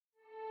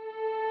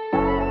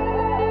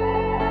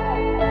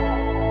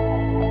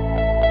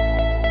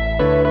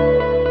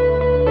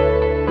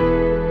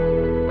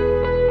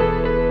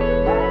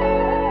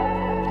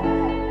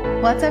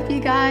What's up, you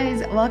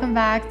guys? Welcome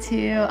back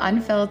to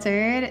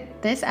Unfiltered.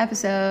 This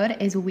episode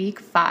is week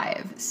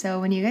 5.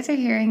 So when you guys are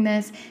hearing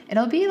this,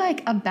 it'll be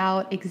like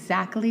about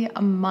exactly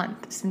a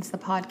month since the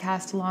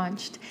podcast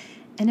launched.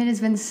 And it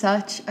has been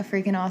such a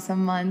freaking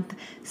awesome month.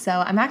 So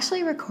I'm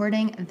actually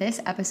recording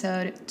this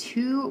episode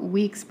 2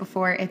 weeks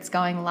before it's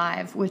going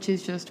live, which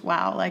is just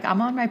wow. Like,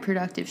 I'm on my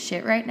productive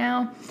shit right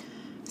now.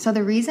 So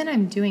the reason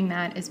I'm doing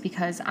that is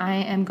because I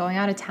am going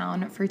out of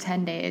town for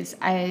 10 days.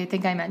 I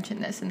think I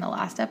mentioned this in the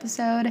last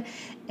episode,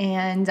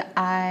 and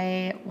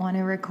I want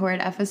to record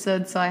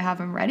episodes so I have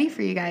them ready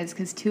for you guys,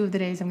 because 2 of the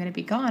days I'm going to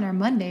be gone are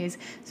Mondays,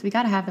 so we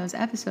got to have those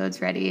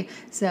episodes ready.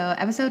 So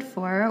episode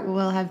 4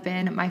 will have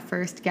been my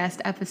first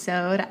guest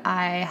episode.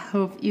 I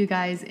hope you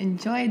guys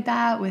enjoyed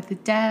that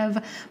with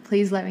Dev.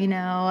 Please let me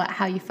know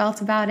how you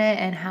felt about it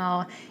and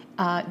how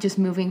just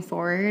moving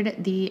forward,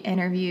 the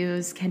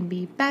interviews can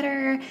be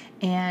better,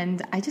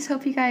 and I just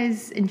hope you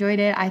guys enjoyed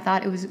it. I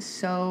thought it was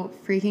so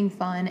freaking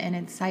fun and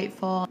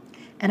insightful,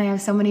 and I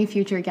have so many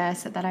future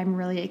guests that I'm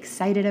really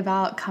excited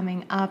about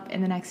coming up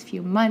in the next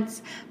few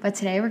months. But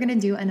today we're going to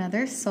do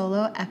another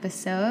solo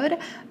episode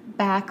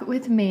back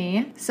with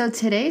me. So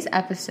today's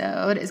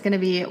episode is going to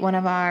be one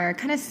of our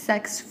kind of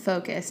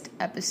sex-focused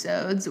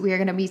episodes. We are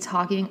going to be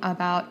talking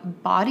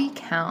about body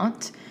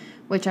count,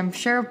 which I'm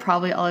sure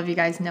probably all of you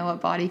guys know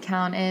what body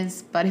count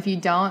is, but if you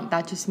don't,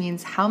 that just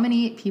means how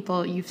many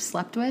people you've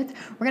slept with.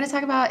 We're going to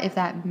talk about if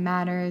that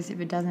matters, if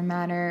it doesn't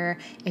matter,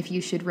 if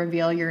you should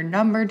reveal your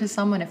number to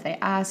someone if they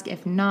ask,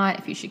 if not,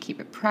 if you should keep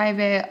it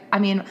private. I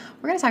mean,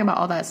 we're going to talk about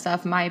all that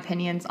stuff, my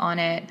opinions on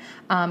it.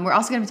 We're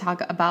also going to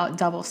talk about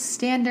double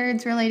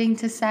standards relating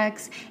to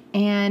sex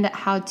and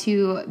how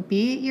to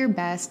be your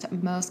best,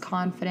 most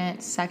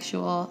confident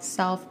sexual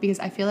self, because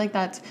I feel like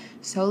that's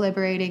so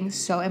liberating,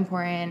 so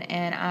important,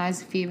 and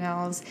as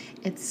females,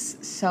 it's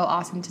so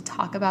awesome to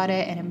talk about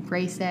it and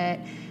embrace it.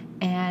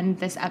 And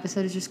this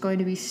episode is just going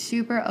to be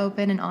super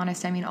open and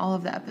honest. I mean, all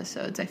of the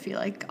episodes I feel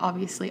like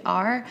obviously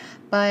are,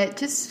 but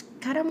just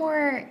kind of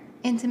more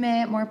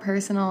intimate, more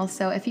personal.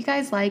 So if you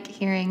guys like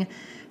hearing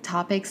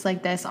topics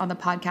like this on the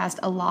podcast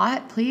a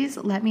lot, please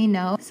let me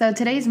know. So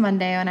today's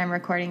Monday when I'm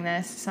recording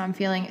this, so I'm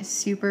feeling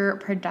super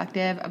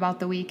productive about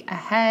the week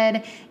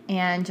ahead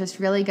and just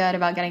really good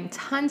about getting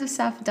tons of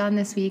stuff done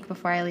this week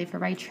before I leave for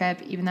my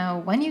trip, even though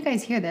when you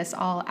guys hear this,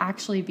 I'll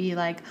actually be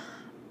like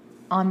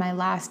on my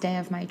last day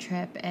of my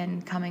trip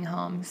and coming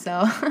home.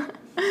 So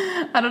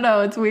I don't know,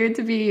 it's weird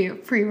to be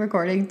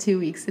pre-recording 2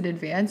 weeks in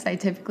advance. I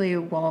typically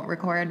won't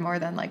record more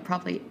than like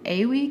probably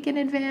a week in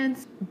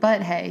advance,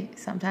 but hey,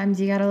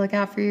 sometimes you gotta look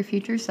out for your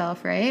future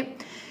self,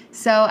 right?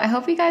 So I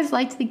hope you guys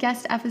liked the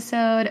guest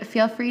episode.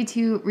 Feel free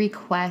to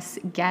request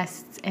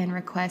guests and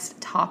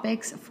request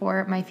topics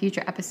for my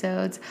future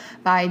episodes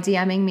by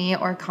DMing me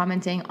or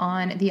commenting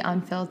on the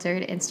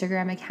Unfiltered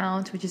Instagram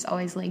account, which is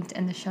always linked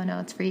in the show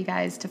notes for you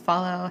guys to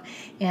follow.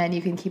 And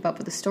you can keep up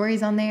with the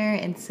stories on there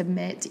and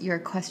submit your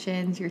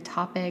questions, your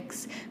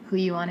topics, who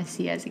you want to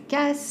see as a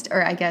guest,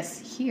 or I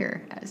guess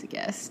here as a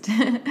guest.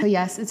 So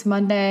yes, it's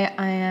Monday.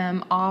 I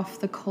am off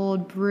the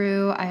cold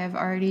brew. I have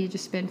already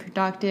just been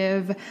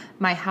productive.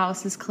 My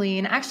house is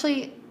clean.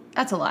 Actually,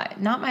 that's a lie.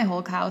 Not my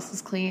whole house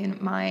is clean.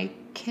 My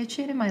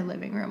kitchen and my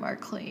living room are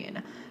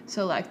clean.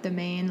 So like the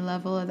main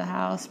level of the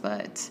house,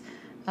 but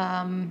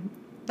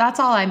that's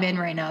all I'm in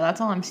right now.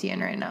 That's all I'm seeing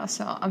right now.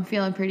 So I'm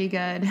feeling pretty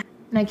good.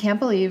 And I can't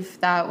believe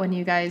that when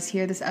you guys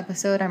hear this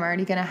episode, I'm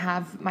already going to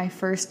have my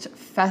first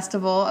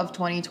festival of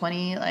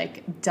 2020,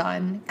 like,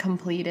 done,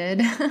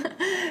 completed.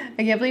 I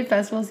can't believe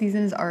festival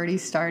season is already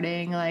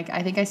starting. Like,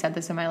 I think I said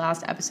this in my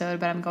last episode,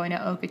 but I'm going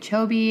to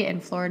Okeechobee in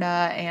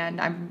Florida, and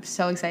I'm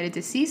so excited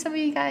to see some of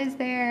you guys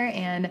there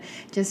and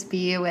just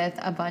be with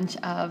a bunch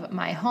of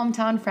my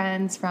hometown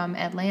friends from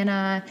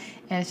Atlanta.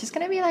 And it's just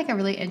going to be like a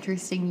really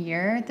interesting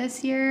year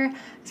this year,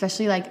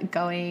 especially like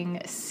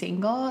going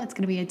single. It's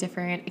going to be a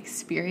different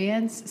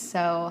experience.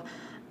 So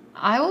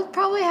I will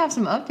probably have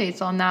some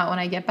updates on that when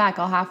I get back.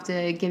 I'll have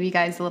to give you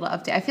guys a little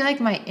update. I feel like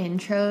my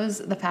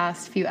intros the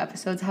past few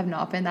episodes have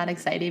not been that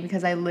exciting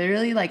because I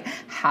literally like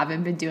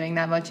haven't been doing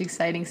that much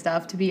exciting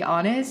stuff, to be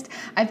honest.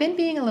 I've been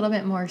being a little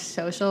bit more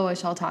social,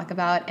 which I'll talk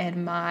about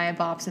in my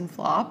bops and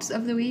flops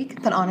of the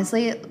week. But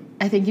honestly,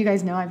 I think you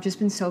guys know I've just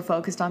been so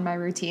focused on my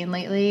routine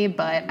lately,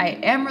 but I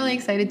am really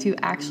excited to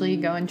actually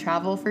go and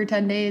travel for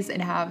 10 days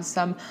and have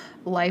some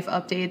life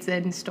updates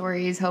and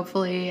stories,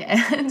 hopefully,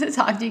 and to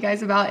talk to you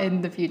guys about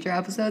in the future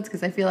episodes,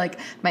 because I feel like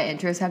my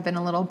intros have been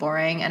a little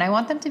boring and I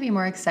want them to be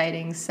more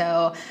exciting.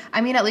 So,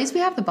 I mean, at least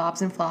we have the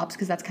bops and flops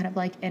because that's kind of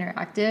like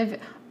interactive.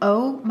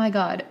 Oh my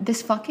God,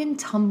 this fucking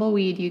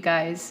tumbleweed, you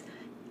guys.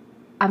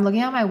 I'm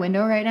looking out my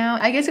window right now.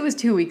 I guess it was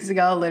 2 weeks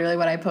ago, literally,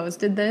 when I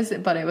posted this,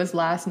 but it was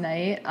last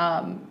night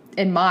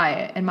in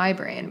my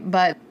brain.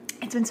 But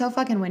it's been so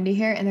fucking windy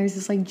here, and there's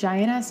this like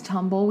giant ass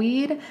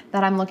tumbleweed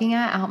that I'm looking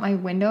at out my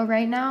window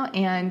right now,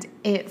 and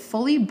it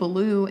fully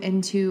blew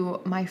into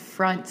my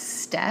front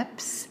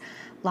steps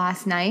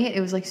last night.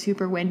 It was like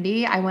super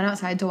windy. I went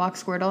outside to walk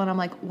Squirtle, and I'm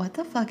like, what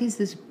the fuck is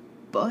this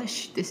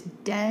bush, this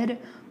dead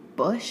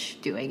bush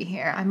doing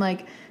here? I'm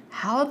like,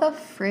 how the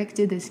frick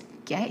did this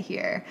get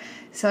here?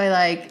 So I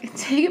like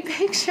take a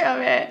picture of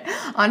it.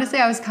 Honestly,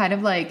 I was kind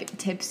of like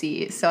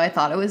tipsy, so I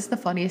thought it was the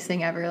funniest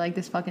thing ever, like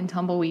this fucking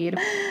tumbleweed.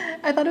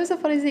 I thought it was the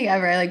funniest thing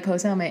ever. I like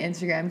posted on my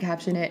Instagram,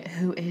 caption it,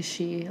 "Who is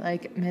she?"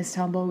 Like Miss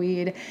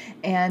Tumbleweed.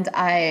 And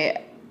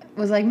I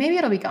was like, maybe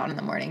it'll be gone in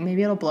the morning,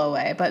 maybe it'll blow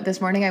away. But this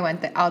morning I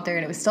went out there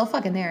and it was still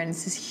fucking there, and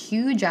it's this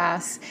huge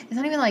ass, it's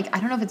not even like, I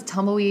don't know if it's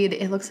tumbleweed,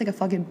 it looks like a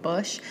fucking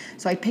bush.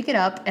 So I pick it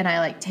up and I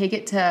like take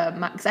it to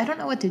my, because I don't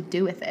know what to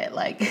do with it,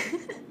 like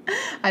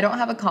I don't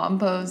have a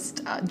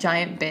compost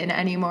giant bin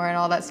anymore and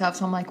all that stuff.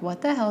 So I'm like,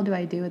 what the hell do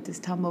I do with this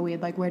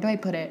tumbleweed? Like, where do I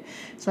put it?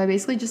 So I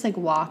basically just like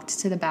walked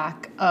to the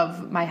back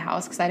of my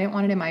house because I didn't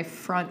want it in my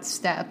front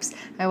steps.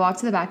 I walked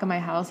to the back of my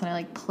house and I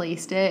like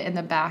placed it in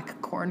the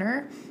back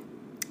corner.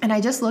 And I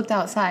just looked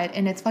outside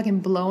and it's fucking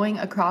blowing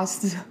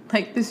across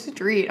like the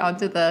street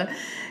onto the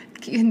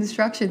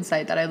construction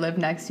site that I live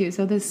next to.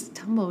 So this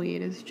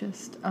tumbleweed is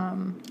just,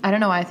 I don't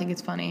know why I think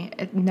it's funny.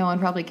 No one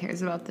probably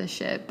cares about this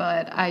shit,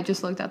 but I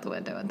just looked out the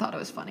window and thought it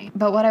was funny.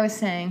 But what I was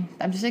saying,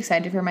 I'm just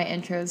excited for my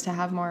intros to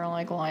have more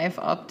like life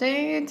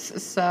updates.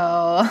 So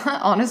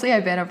honestly,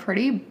 I've been a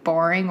pretty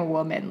boring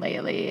woman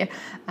lately.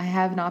 I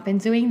have not been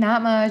doing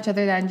that much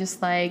other than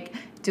just like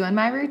doing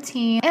my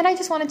routine. And I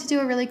just wanted to do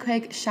a really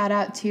quick shout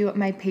out to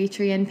my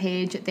Patreon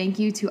page. Thank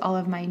you to all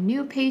of my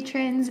new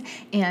patrons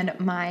and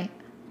my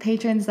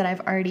patrons that I've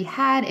already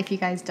had. If you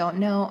guys don't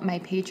know, my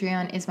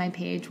Patreon is my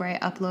page where I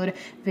upload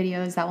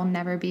videos that will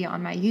never be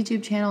on my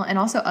YouTube channel, and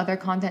also other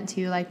content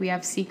too. Like we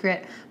have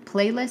secret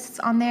playlists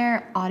on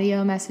there,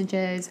 audio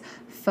messages,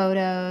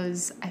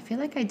 photos. I feel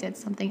like I did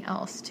something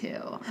else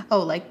too. Oh,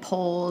 like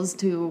polls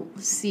to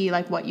see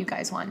like what you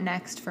guys want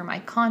next for my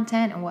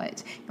content and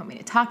what you want me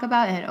to talk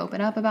about and open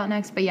up about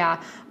next. But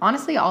yeah,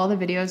 honestly, all the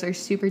videos are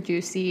super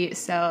juicy.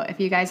 So if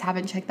you guys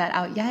haven't checked that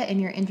out yet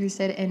and you're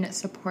interested in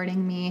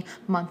supporting me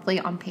monthly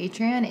on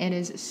Patreon, it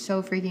is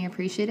so freaking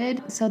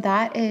appreciated. So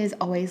that is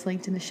always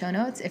linked in the show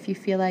notes if you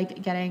feel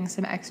like getting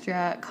some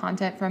extra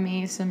content from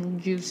me, some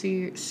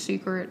juicy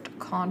secret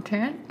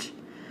content.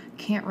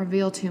 Can't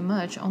reveal too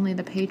much, only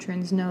the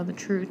patrons know the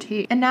true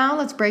tea. And now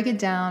let's break it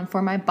down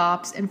for my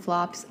bops and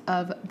flops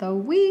of the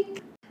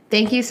week.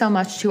 Thank you so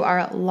much to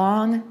our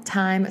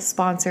long-time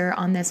sponsor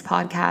on this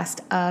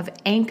podcast of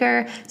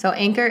Anchor. So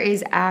Anchor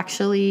is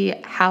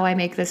actually how I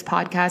make this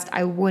podcast.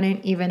 I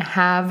wouldn't even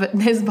have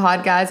this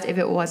podcast if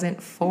it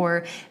wasn't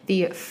for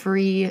the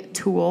free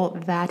tool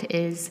that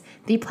is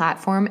the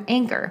platform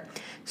Anchor.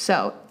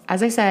 So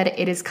as I said,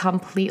 it is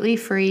completely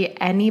free.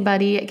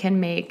 Anybody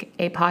can make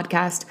a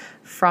podcast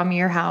from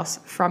your house,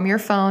 from your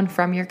phone,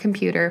 from your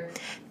computer.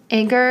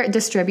 Anchor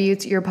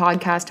distributes your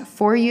podcast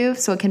for you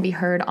so it can be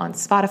heard on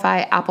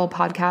Spotify, Apple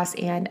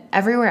Podcasts, and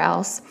everywhere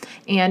else.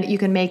 And you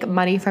can make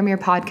money from your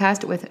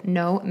podcast with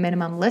no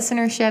minimum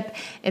listenership.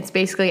 It's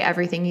basically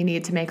everything you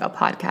need to make a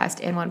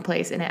podcast in one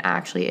place, and it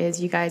actually is.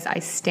 You guys, I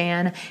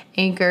stan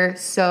Anchor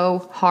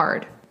so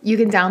hard. You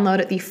can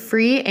download the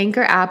free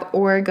Anchor app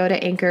or go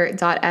to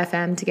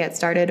anchor.fm to get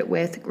started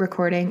with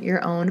recording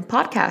your own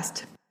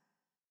podcast.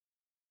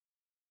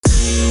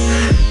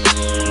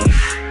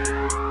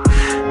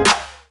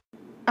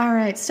 All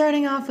right,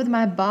 starting off with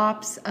my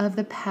bops of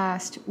the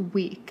past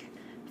week.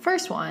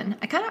 First one,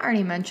 I kind of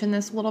already mentioned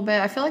this a little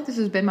bit. I feel like this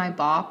has been my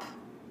bop,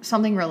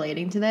 something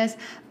relating to this,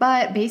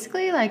 but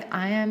basically like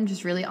I am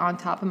just really on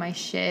top of my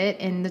shit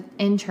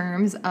in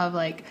terms of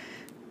like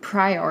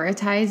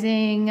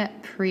prioritizing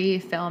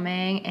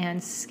pre-filming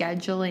and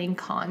scheduling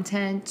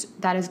content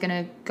that is going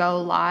to go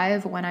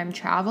live when I'm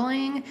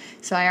traveling.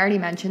 So I already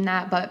mentioned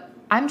that, but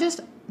I'm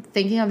just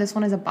thinking of this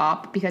one as a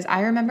bop because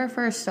I remember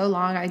for so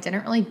long I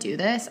didn't really do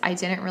this. I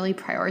didn't really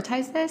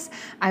prioritize this.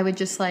 I would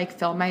just like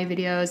film my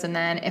videos, and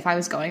then if I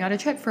was going on a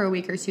trip for a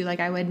week or two, like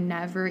I would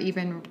never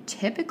even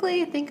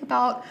typically think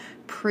about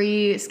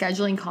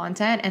pre-scheduling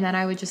content, and then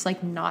I would just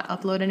like not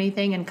upload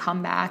anything and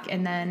come back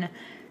and then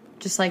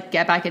just like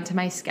get back into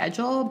my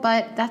schedule.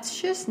 But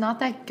that's just not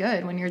that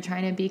good when you're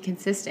trying to be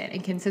consistent,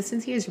 and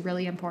consistency is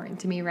really important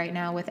to me right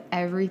now with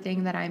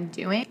everything that I'm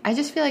doing. I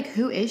just feel like,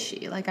 who is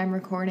she? Like, I'm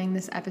recording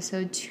this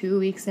episode 2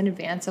 weeks in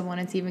advance of when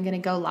it's even going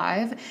to go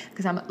live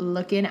because I'm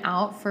looking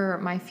out for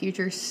my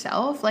future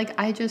self. Like,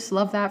 I just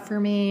love that for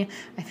me.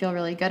 I feel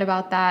really good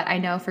about that. I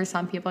know for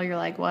some people you're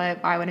like,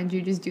 what? Why wouldn't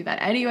you just do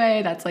that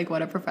anyway? That's like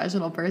what a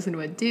professional person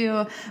would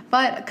do.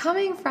 But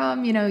coming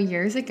from,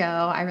 years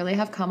ago, I really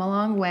have come a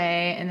long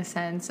way in the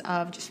sense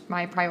of just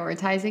my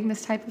prioritizing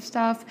this type of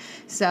stuff.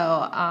 So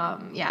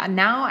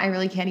now I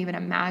really can't even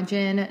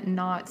imagine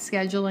not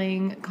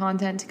scheduling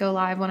content to go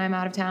live when I'm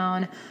out of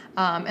town,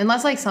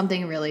 unless like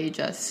something really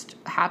just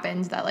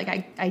happened that like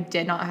I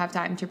did not have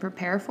time to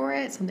prepare for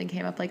it. Something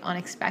came up like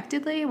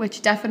unexpectedly,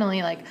 which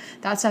definitely like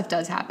that stuff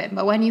does happen.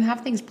 But when you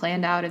have things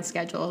planned out and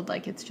scheduled,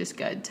 like it's just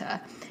good to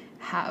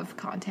have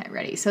content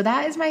ready. So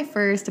that is my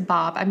first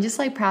bop. I'm just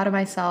like proud of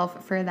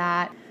myself for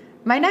that.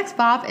 My next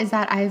bop is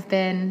that I've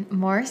been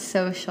more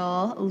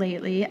social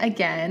lately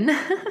again.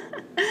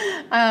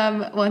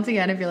 Once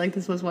again, I feel like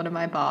this was one of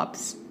my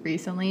bops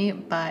recently,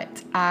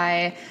 but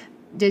I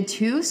did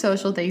 2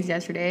 social things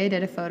yesterday. I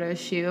did a photo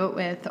shoot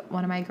with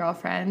one of my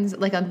girlfriends,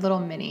 like a little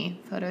mini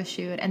photo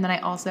shoot. And then I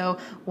also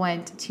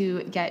went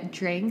to get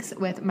drinks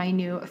with my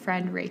new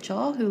friend,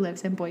 Rachel, who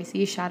lives in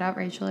Boise. Shout out,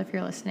 Rachel, if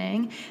you're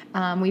listening.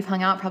 We've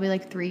hung out probably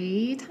like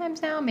 3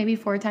 times now, maybe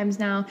 4 times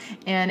now.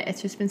 And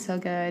it's just been so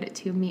good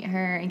to meet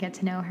her and get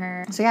to know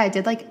her. So yeah, I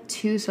did like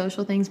 2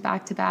 social things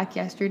back to back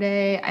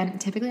yesterday. And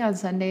typically on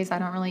Sundays, I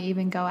don't really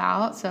even go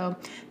out. So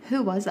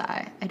who was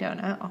I? I don't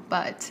know.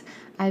 But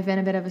I've been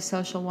a bit of a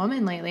social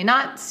woman lately.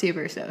 Not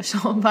super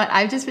social, but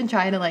I've just been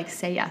trying to like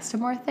say yes to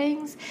more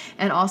things.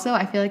 And also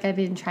I feel like I've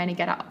been trying to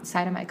get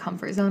outside of my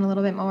comfort zone a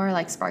little bit more,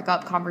 like spark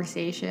up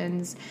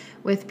conversations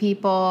with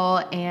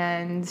people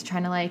and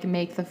trying to like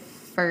make the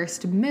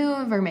first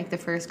move or make the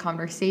first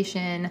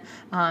conversation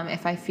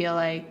if I feel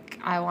like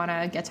I want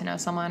to get to know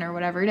someone or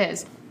whatever it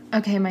is.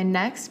 Okay, my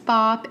next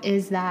bop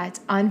is that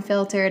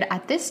Unfiltered,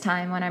 at this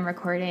time when I'm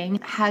recording,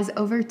 has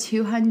over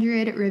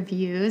 200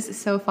 reviews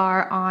so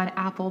far on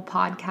Apple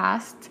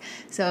Podcasts.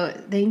 So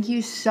thank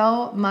you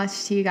so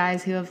much to you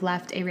guys who have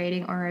left a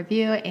rating or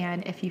review.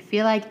 And if you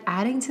feel like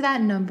adding to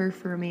that number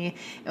for me,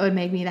 it would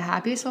make me the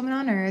happiest woman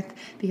on earth,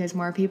 because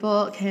more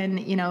people can,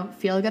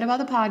 feel good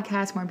about the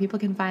podcast, more people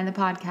can find the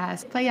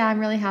podcast. But yeah, I'm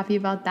really happy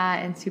about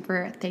that and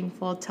super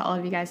thankful to all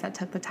of you guys that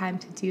took the time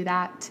to do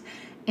that.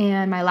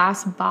 And my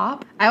last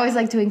bop, I always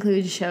like to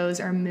include shows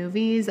or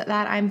movies that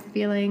I'm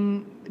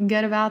feeling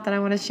good about that I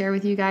want to share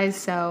with you guys.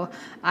 So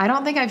I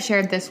don't think I've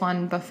shared this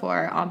one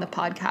before on the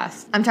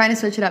podcast. I'm trying to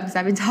switch it up because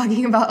I've been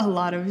talking about a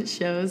lot of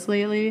shows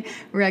lately,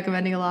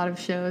 recommending a lot of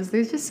shows.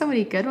 There's just so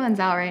many good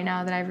ones out right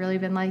now that I've really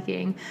been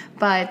liking.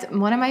 But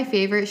one of my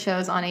favorite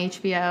shows on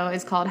HBO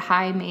is called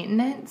High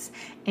Maintenance,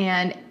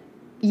 and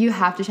you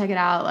have to check it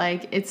out.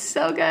 Like, it's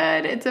so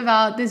good. It's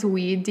about this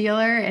weed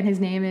dealer and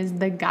his name is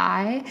The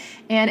Guy.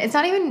 And it's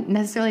not even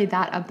necessarily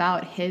that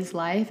about his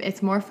life.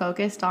 It's more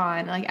focused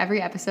on, like,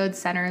 every episode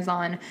centers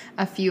on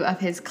a few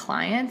of his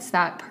clients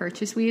that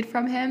purchase weed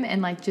from him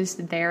and like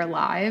just their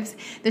lives.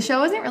 The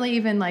show isn't really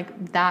even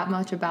like that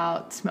much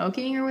about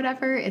smoking or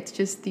whatever. It's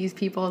just these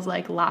people's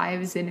like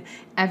lives, and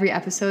every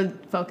episode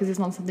focuses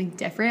on something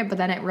different, but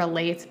then it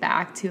relates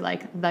back to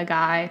like the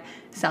guy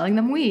selling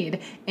them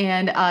weed.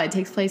 And it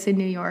takes place in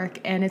New York,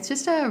 and it's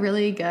just a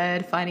really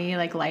good, funny,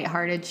 like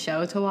lighthearted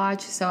show to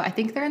watch. So I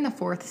think they're in the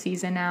 4th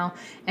season now,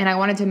 and I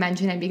wanted to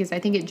mention it because I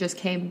think it just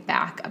came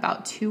back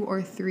about 2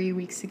 or 3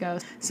 weeks ago.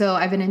 So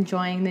I've been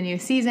enjoying the new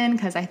season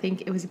because I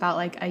think it was about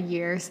like a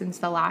year since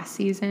the last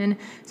season.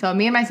 So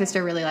me and my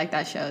sister really like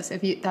that show. So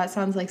if that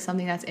sounds like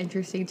something that's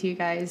interesting to you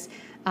guys,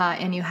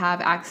 and you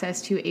have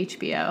access to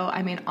HBO.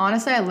 I mean,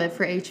 honestly, I live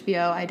for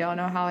HBO. I don't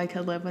know how I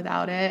could live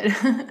without it.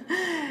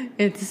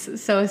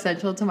 It's so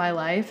essential to my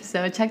life.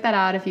 So check that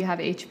out if you have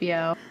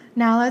HBO.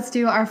 Now let's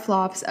do our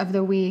flops of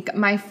the week.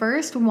 My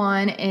first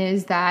one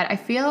is that I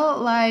feel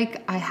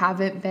like I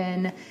haven't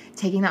been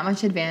taking that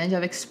much advantage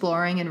of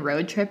exploring and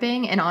road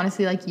tripping and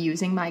honestly like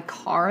using my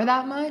car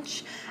that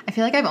much. I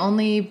feel like I've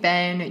only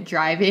been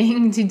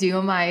driving to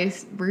do my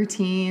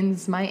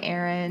routines, my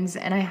errands,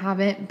 and I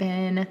haven't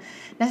been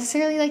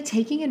necessarily like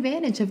taking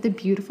advantage of the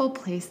beautiful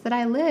place that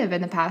I live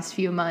in the past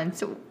few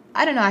months.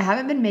 I don't know, I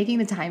haven't been making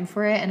the time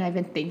for it, and I've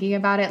been thinking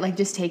about it, like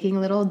just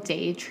taking little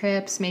day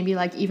trips, maybe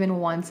like even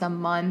once a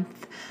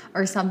month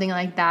or something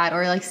like that,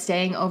 or like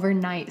staying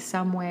overnight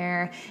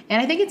somewhere. And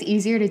I think it's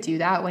easier to do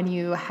that when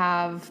you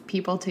have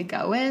people to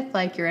go with,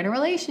 like you're in a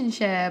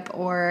relationship,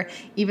 or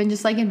even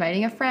just like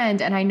inviting a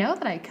friend. And I know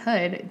that I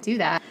could do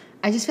that.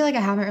 I just feel like I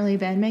haven't really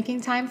been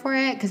making time for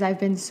it because I've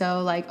been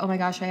so like, oh my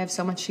gosh, I have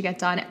so much to get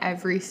done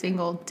every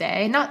single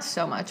day. Not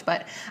so much,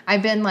 but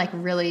I've been like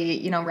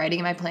really, writing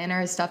in my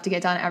planner stuff to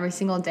get done every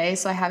single day.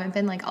 So I haven't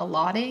been like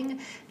allotting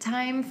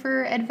time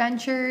for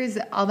adventures.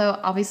 Although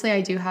obviously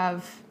I do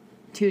have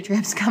 2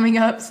 trips coming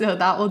up, so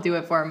that will do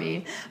it for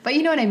me. But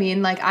you know what I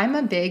mean? Like, I'm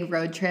a big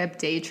road trip,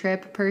 day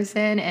trip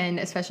person, and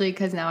especially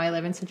because now I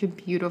live in such a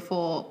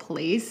beautiful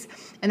place.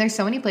 And there's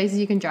so many places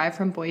you can drive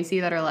from Boise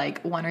that are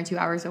like 1 or 2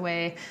 hours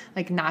away,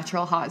 like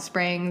natural hot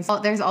springs.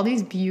 There's all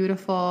these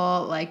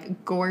beautiful,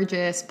 like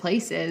gorgeous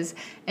places.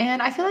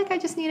 And I feel like I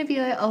just need to be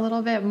a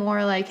little bit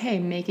more like, hey,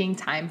 making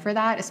time for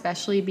that,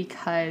 especially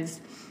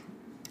because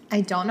I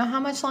don't know how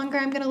much longer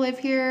I'm going to live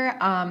here,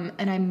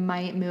 and I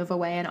might move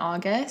away in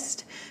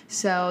August.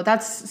 So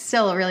that's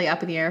still really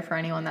up in the air for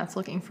anyone that's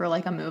looking for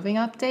like a moving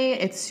update.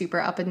 It's super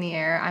up in the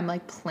air. I'm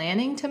like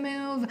planning to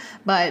move,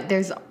 but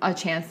there's a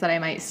chance that I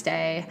might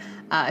stay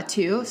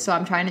too. So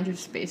I'm trying to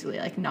just basically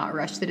like not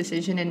rush the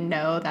decision and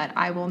know that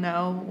I will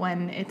know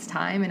when it's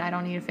time, and I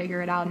don't need to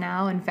figure it out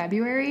now in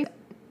February.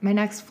 My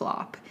next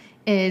flop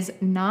is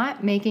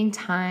not making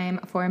time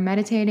for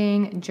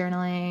meditating,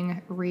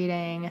 journaling,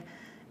 reading,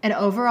 and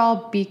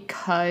overall,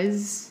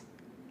 because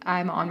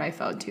I'm on my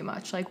phone too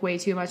much, like way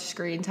too much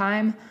screen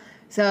time.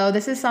 So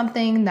this is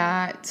something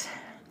that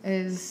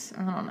is,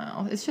 I don't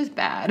know, it's just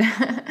bad.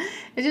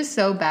 It's just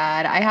so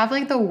bad. I have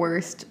like the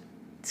worst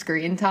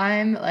screen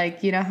time.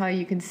 Like, you know how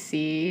you can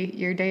see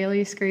your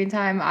daily screen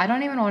time? I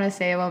don't even want to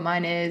say what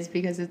mine is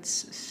because it's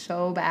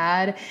so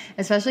bad,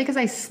 especially because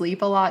I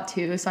sleep a lot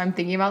too. So I'm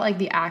thinking about like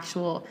the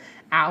actual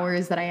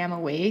hours that I am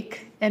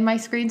awake in my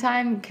screen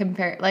time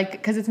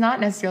because it's not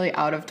necessarily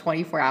out of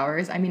 24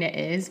 hours. I mean, it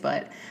is,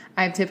 but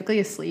I'm typically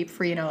asleep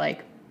for,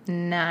 like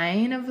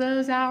 9 of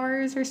those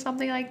hours or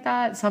something like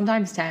that.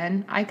 Sometimes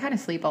 10. I kind of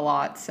sleep a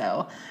lot,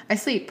 so I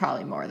sleep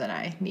probably more than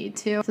I need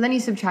to. So then you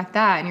subtract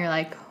that and you're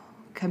like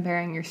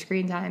comparing your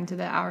screen time to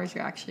the hours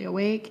you're actually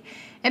awake.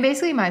 And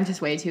basically mine's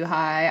just way too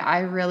high. I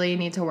really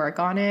need to work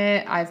on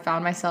it. I've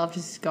found myself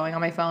just going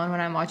on my phone when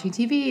I'm watching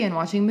TV and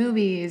watching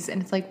movies.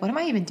 And it's like, what am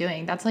I even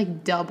doing? That's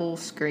like double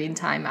screen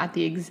time at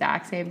the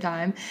exact same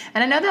time.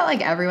 And I know that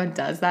like everyone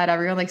does that.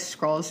 Everyone like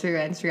scrolls through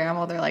Instagram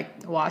while they're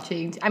like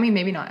watching. I mean,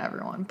 maybe not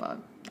everyone, but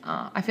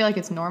I feel like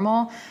it's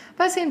normal.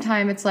 But at the same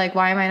time, it's like,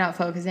 why am I not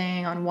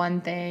focusing on one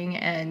thing?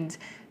 And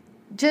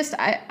just,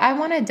 I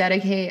want to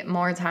dedicate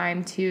more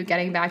time to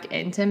getting back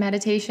into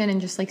meditation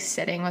and just like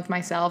sitting with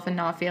myself and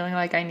not feeling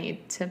like I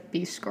need to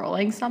be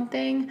scrolling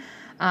something.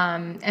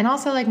 And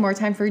also like more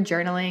time for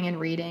journaling and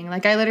reading.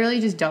 Like I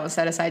literally just don't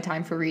set aside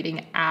time for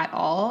reading at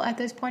all at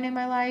this point in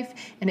my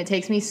life. And it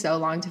takes me so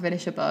long to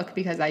finish a book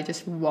because I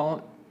just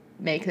won't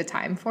make the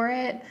time for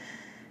it.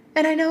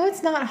 And I know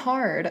it's not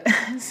hard.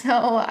 So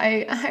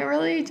I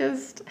really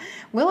just,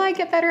 will I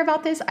get better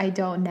about this? I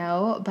don't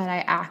know, but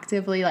I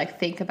actively like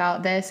think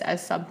about this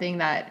as something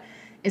that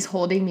is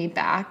holding me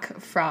back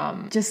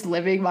from just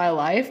living my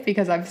life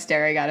because I'm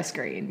staring at a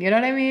screen. You know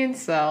what I mean?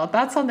 So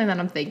that's something that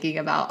I'm thinking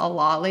about a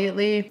lot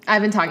lately.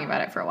 I've been talking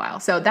about it for a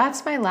while. So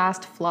that's my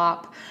last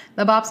flop,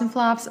 the bops and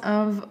flops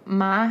of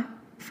my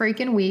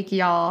freaking week,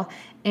 y'all.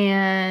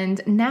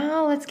 And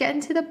now let's get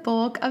into the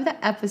bulk of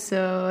the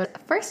episode.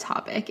 First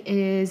topic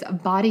is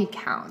body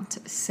count.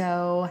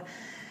 So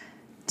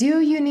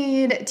do you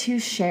need to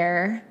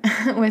share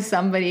with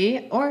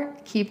somebody or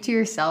keep to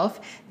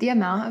yourself the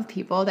amount of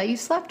people that you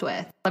slept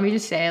with? Let me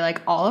just say,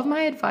 like, all of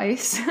my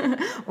advice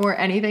or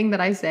anything that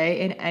I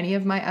say in any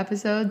of my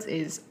episodes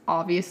is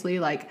obviously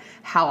like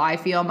how I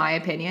feel, my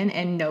opinion,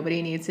 and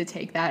nobody needs to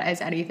take that as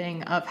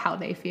anything of how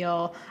they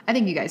feel. I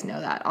think you guys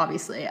know that,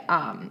 obviously.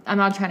 I'm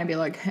not trying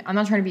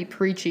to be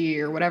preachy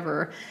or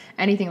whatever,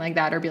 anything like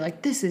that, or be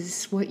like, this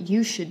is what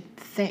you should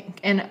think.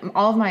 And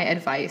all of my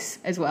advice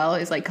as well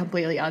is like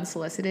completely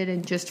unsolicited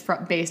and just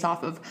based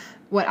off of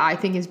what I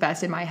think is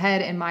best in my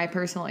head and my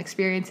personal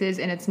experiences.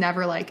 And it's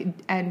never like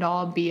end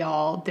all be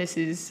all, this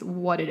is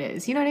what it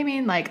is. You know what I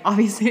mean? Like,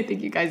 obviously I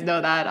think you guys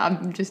know that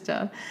I'm just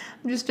a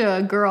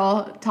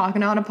girl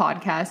talking on a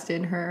podcast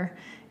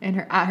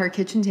at her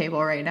kitchen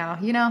table right now.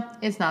 You know,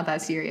 it's not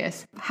that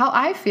serious. How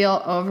I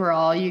feel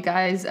overall, you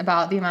guys,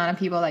 about the amount of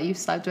people that you've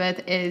slept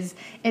with is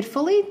it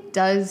fully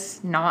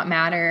does not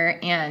matter.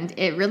 And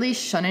it really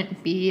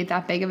shouldn't be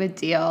that big of a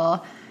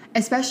deal,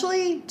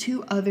 especially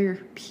to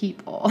other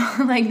people.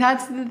 Like,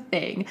 that's the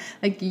thing.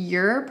 Like,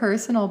 your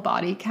personal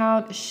body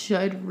count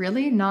should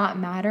really not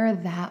matter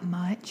that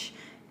much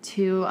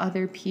to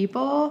other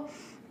people.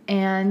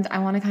 And I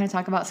want to kind of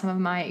talk about some of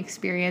my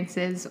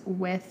experiences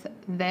with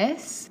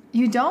this.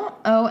 You don't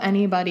owe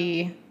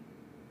anybody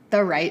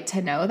the right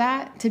to know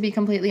that, to be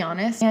completely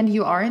honest. And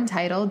you are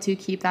entitled to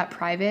keep that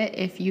private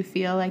if you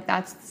feel like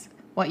that's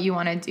what you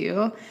want to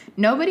do.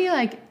 Nobody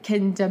like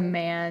can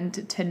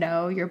demand to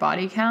know your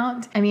body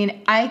count. I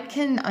mean, I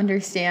can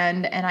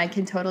understand and I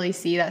can totally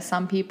see that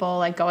some people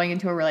like going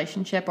into a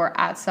relationship or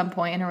at some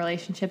point in a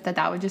relationship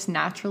that would just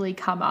naturally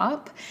come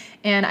up.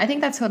 And I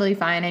think that's totally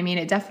fine. I mean,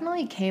 it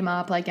definitely came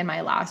up like in my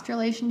last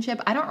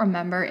relationship. I don't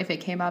remember if it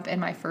came up in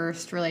my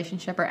first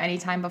relationship or any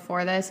time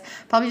before this,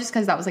 probably just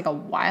because that was like a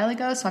while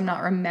ago. So I'm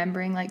not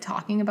remembering like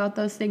talking about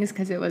those things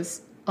because it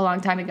was a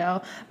long time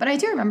ago. But I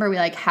do remember we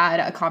like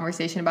had a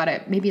conversation about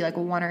it maybe like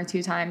 1 or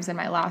 2 times in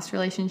my last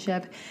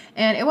relationship.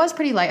 And it was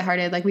pretty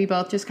lighthearted. Like we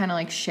both just kind of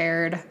like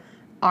shared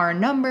our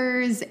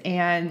numbers,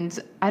 and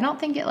I don't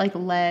think it like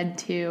led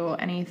to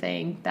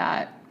anything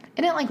it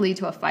didn't like lead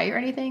to a fight or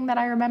anything that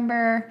I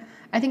remember.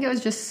 I think it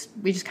was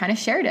we just kind of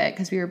shared it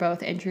because we were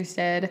both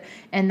interested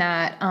in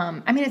that.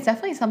 I mean, it's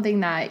definitely something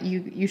that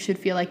you should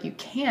feel like you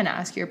can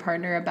ask your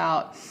partner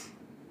about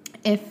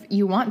if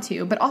you want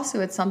to, but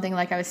also it's something,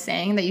 like I was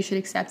saying, that you should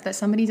accept that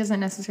somebody doesn't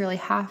necessarily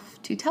have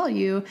to tell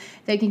you.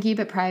 They can keep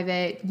it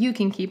private. You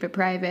can keep it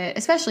private,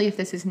 especially if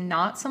this is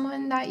not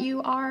someone that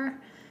you are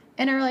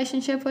in a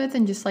relationship with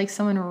and just like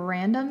someone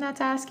random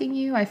that's asking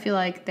you. I feel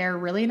like they're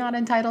really not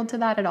entitled to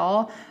that at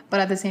all.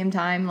 But at the same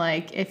time,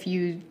 like if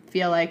you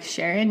feel like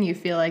sharing,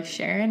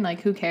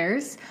 like who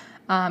cares?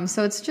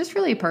 So it's just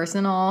really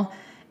personal.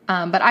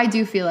 But I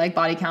do feel like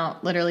body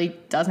count literally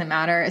doesn't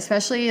matter,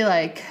 especially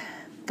like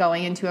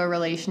going into a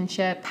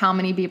relationship, how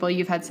many people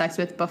you've had sex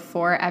with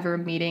before ever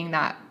meeting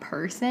that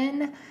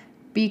person,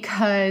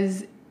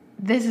 because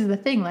this is the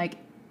thing, like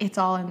it's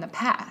all in the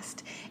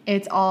past.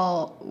 It's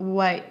all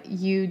what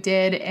you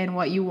did and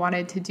what you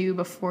wanted to do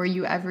before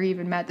you ever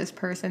even met this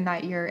person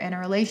that you're in a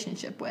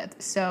relationship with.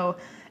 So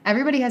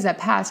everybody has that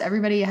past.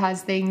 Everybody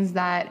has things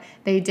that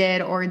they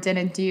did or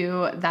didn't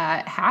do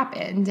that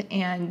happened,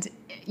 and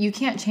you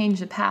can't change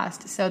the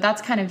past. So that's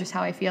kind of just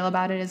how I feel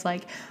about it, is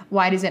like,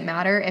 why does it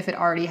matter if it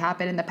already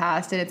happened in the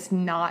past and it's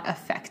not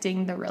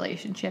affecting the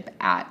relationship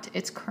at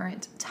its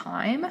current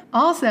time?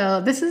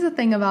 Also, this is the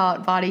thing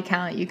about body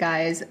count, you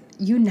guys.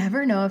 You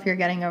never know if you're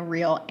getting a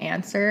real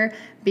answer,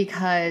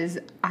 because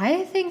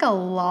I think a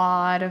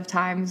lot of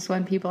times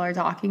when people are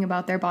talking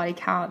about their body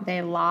count,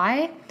 they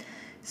lie.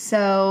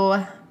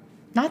 So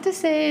not to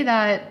say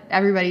that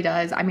everybody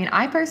does. I mean,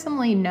 I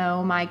personally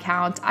know my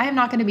count. I am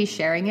not going to be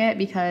sharing it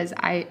because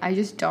I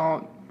just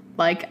don't,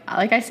 like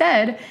I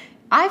said,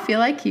 I feel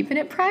like keeping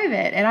it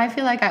private. And I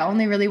feel like I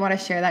only really want to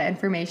share that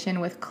information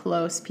with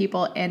close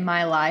people in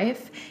my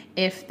life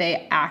if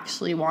they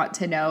actually want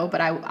to know.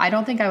 But I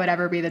don't think I would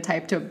ever be the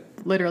type to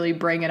literally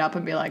bring it up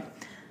and be like,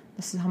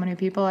 this is how many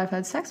people I've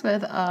had sex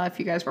with, if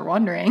you guys were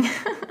wondering.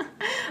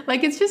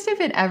 Like, it's just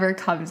if it ever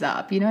comes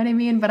up, you know what I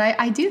mean? But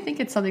I do think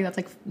it's something that's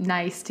like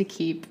nice to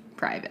keep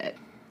private.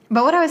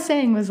 But what I was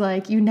saying was,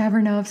 like, you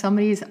never know if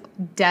somebody's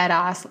dead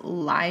ass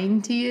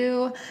lying to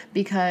you,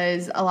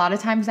 because a lot of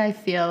times I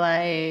feel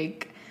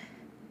like,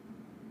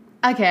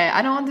 okay,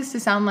 I don't want this to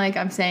sound like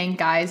I'm saying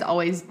guys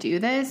always do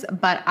this,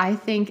 but I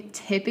think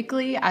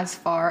typically, as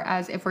far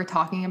as if we're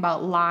talking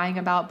about lying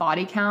about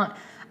body count,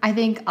 I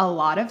think a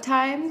lot of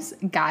times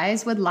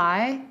guys would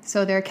lie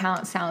so their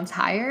count sounds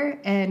higher,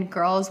 and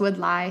girls would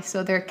lie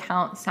so their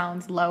count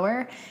sounds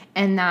lower.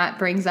 And that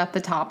brings up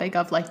the topic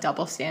of like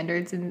double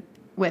standards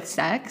with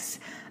sex.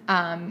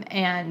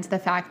 And the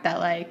fact that,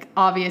 like,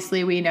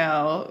 obviously we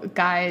know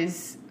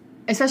guys,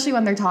 especially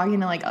when they're talking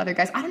to like other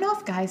guys. I don't know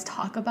if guys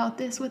talk about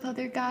this with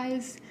other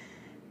guys.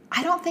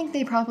 I don't think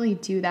they probably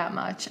do that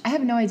much. I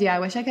have no idea. I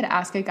wish I could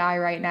ask a guy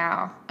right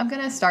now. I'm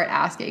going to start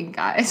asking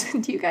guys.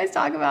 Do you guys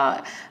talk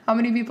about how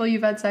many people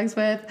you've had sex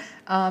with?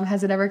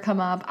 Has it ever come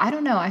up? I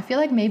don't know. I feel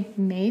like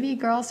maybe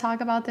girls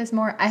talk about this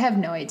more. I have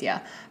no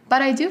idea.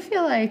 But I do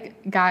feel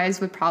like guys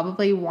would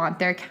probably want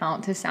their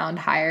count to sound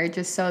higher,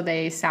 just so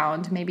they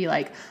sound maybe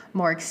like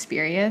more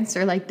experienced,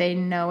 or like they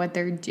know what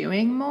they're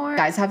doing more.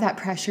 Guys have that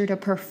pressure to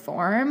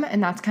perform,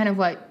 and that's kind of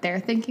what they're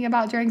thinking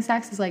about during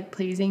sex, is like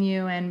pleasing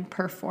you and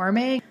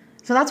performing.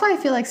 So that's why I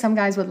feel like some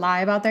guys would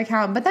lie about their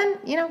count. But then,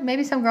 you know,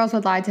 maybe some girls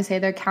would lie to say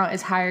their count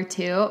is higher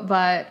too.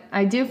 But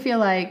I do feel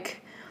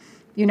like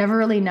you never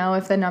really know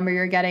if the number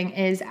you're getting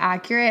is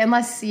accurate,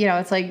 unless, you know,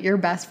 it's like your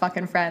best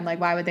fucking friend. Like,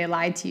 why would they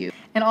lie to you?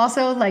 And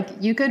also, like,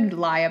 you could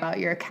lie about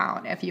your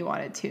count if you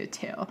wanted to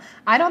too.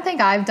 I don't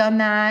think I've done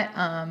that.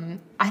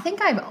 I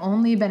think I've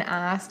only been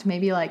asked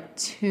maybe like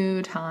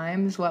 2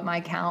 times what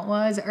my count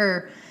was,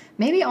 or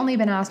maybe only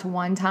been asked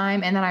 1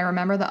 time. And then I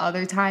remember the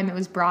other time it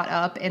was brought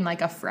up in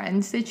like a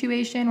friend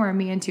situation where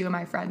me and 2 of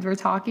my friends were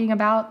talking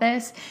about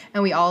this,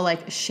 and we all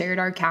like shared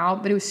our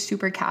count, but it was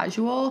super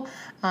casual.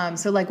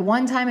 So like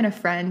 1 time in a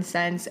friend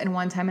sense and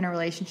 1 time in a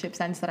relationship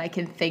sense that I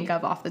can think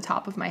of off the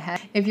top of my head.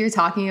 If you're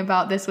talking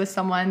about this with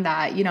someone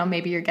that, you know,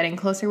 maybe you're getting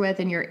closer with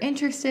and you're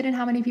interested in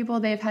how many people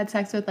they've had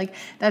sex with, like,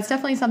 that's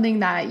definitely something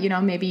that, you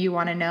know, maybe you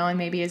want to know and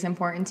maybe is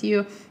important to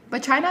you.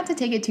 But try not to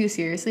take it too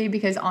seriously,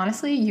 because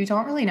honestly, you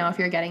don't really know if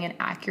you're getting an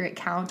accurate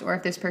count, or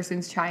if this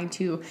person's trying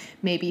to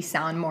maybe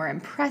sound more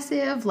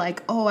impressive,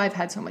 like, oh, I've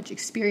had so much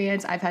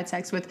experience, I've had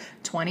sex with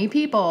 20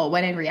 people,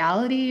 when in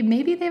reality,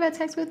 maybe they've had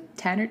sex with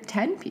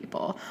 10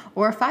 people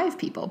or 5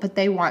 people, but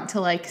they want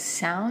to like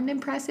sound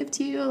impressive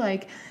to you.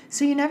 Like,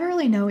 so you never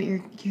really know what you're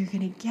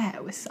going to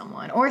get with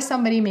someone. Or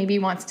somebody maybe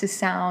wants to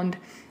sound,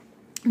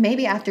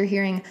 maybe after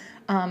hearing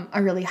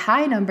a really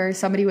high number,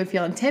 somebody would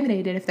feel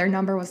intimidated if their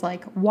number was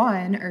like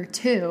 1 or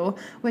 2,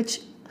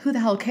 which who the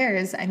hell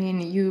cares? I mean,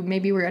 you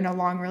maybe were in a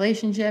long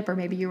relationship, or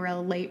maybe you were a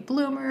late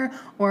bloomer,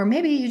 or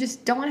maybe you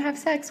just don't want to have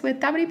sex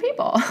with that many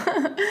people.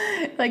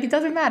 Like, it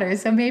doesn't matter.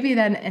 So maybe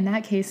then in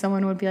that case,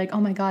 someone would be like, oh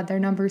my God, their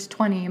number's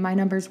 20, my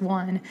number's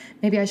 1.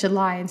 Maybe I should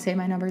lie and say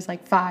my number's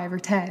like 5 or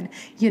 10,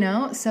 you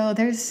know? So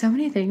there's so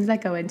many things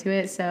that go into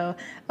it. So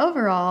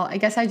overall, I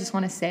guess I just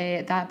want to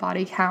say that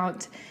body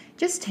count,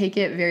 just take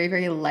it very,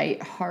 very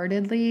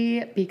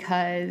lightheartedly,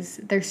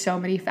 because there's so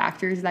many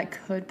factors that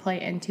could play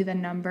into the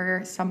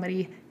number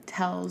somebody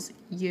tells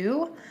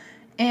you.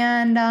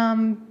 And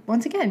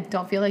once again,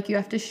 don't feel like you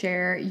have to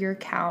share your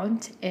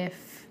count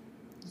if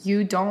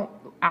you don't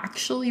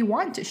actually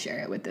want to share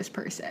it with this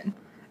person.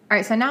 All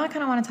right, so now I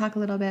kind of want to talk a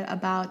little bit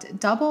about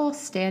double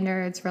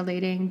standards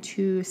relating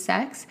to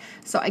sex.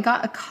 So I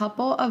got a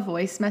couple of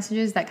voice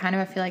messages that kind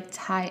of, I feel like,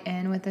 tie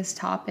in with this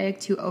topic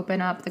to open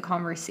up the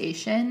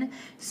conversation.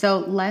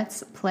 So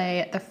let's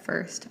play the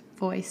first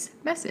voice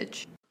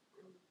message.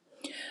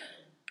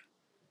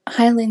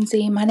 Hi,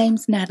 Lindsay. My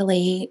name's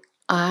Natalie.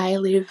 I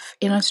live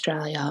in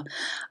Australia.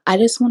 I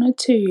just wanted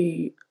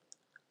to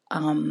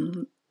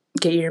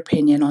get your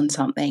opinion on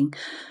something.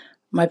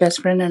 My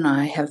best friend and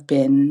I have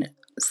been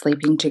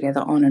sleeping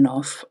together on and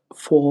off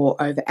for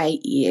over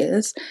 8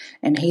 years,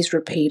 and he's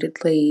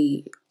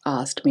repeatedly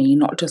asked me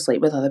not to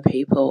sleep with other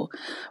people,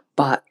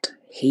 but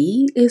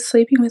he is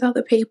sleeping with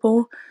other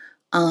people.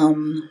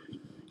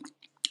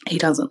 He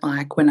doesn't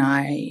like when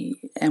I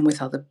am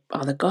with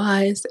other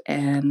guys,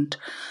 and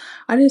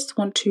I just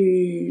want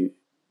to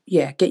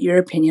get your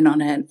opinion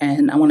on it.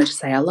 And I wanted to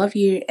say I love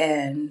you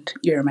and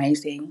you're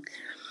amazing,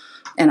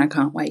 and I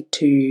can't wait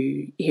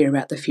to hear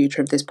about the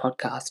future of this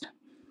podcast.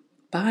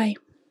 Bye.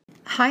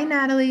 Hi,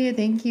 Natalie.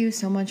 Thank you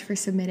so much for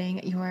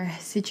submitting your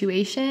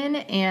situation.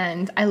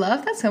 And I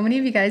love that so many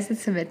of you guys that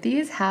submit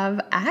these have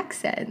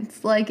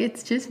accents. Like,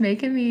 it's just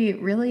making me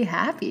really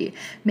happy.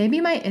 Maybe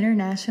my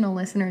international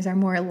listeners are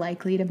more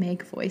likely to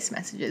make voice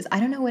messages. I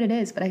don't know what it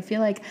is, but I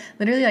feel like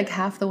literally like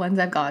half the ones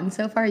I've gotten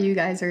so far, you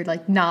guys are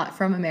like not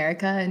from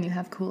America and you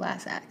have cool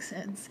ass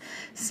accents.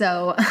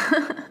 So,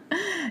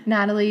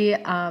 Natalie,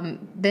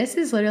 this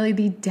is literally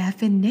the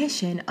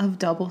definition of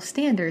double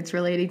standards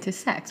relating to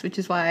sex, which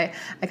is why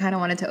I kind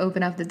of wanted to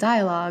open up the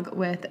dialogue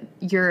with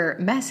your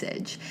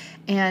message.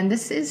 And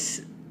this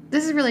is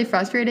really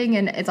frustrating,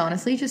 and it's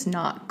honestly just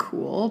not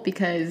cool,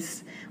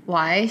 because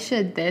why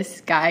should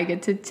this guy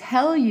get to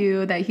tell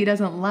you that he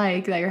doesn't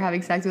like that you're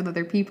having sex with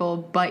other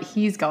people, but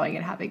he's going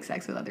and having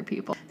sex with other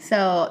people?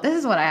 So this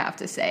is what I have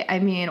to say. I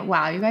mean,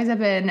 wow, you guys have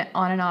been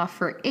on and off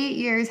for 8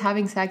 years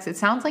having sex. It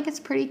sounds like it's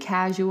pretty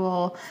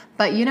casual,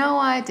 but you know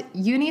what?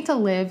 You need to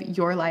live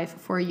your life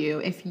for you.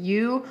 If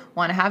you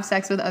want to have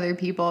sex with other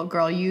people,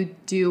 girl, you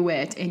do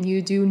it, and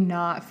you do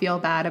not feel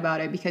bad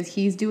about it, because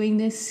he's doing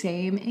this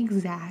same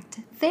exact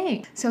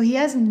thing. So he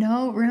has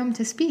no room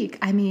to speak.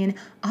 I mean,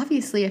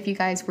 obviously, if you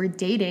guys were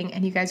dating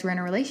and you guys were in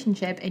a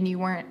relationship and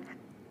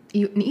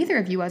neither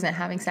of you wasn't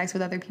having sex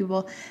with other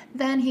people,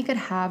 then he could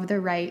have the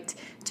right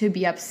to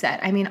be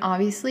upset. I mean,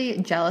 obviously,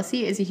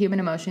 jealousy is a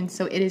human emotion,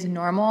 so it is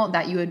normal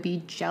that you would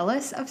be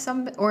jealous of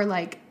somebody, or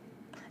like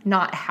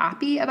not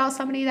happy about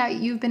somebody that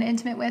you've been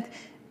intimate with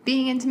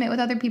being intimate with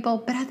other people.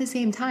 But at the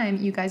same time,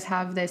 you guys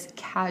have this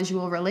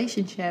casual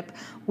relationship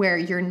where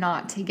you're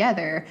not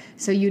together.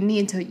 So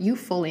you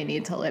fully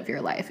need to live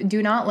your life.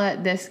 Do not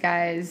let this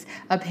guy's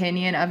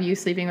opinion of you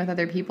sleeping with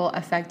other people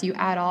affect you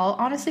at all.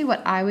 Honestly,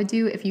 what I would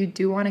do if you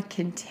do want to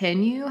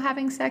continue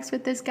having sex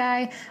with this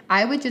guy,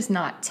 I would just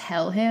not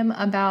tell him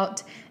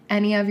about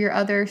any of your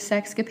other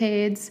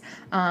sexcapades,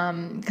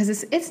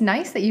 because it's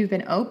nice that you've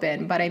been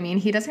open, but I mean,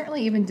 he doesn't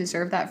really even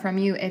deserve that from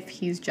you if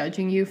he's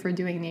judging you for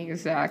doing the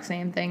exact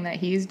same thing that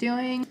he's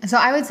doing. So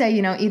I would say,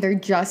 either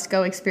just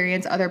go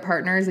experience other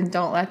partners and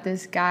don't let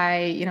this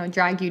guy,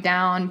 drag you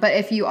down. But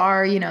if you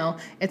are,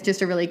 it's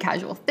just a really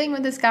casual thing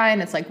with this guy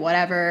and it's like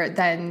whatever,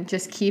 then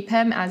just keep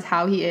him as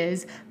how he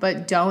is,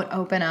 but don't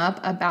open up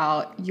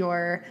about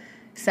your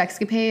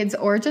sexcapades,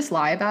 or just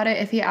lie about it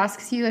if he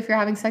asks you if you're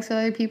having sex with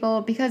other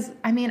people, because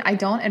I mean, I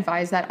don't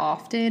advise that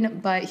often,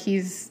 but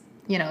he's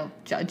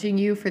judging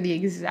you for the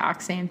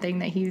exact same thing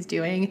that he's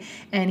doing,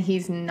 and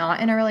he's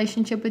not in a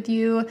relationship with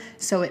you,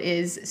 so it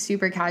is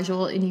super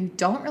casual, and you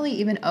don't really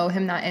even owe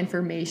him that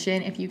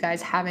information if you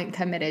guys haven't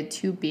committed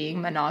to being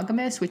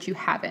monogamous, which you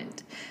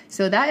haven't.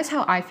 So that is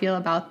how I feel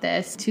about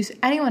this. To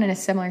anyone in a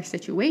similar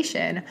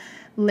situation,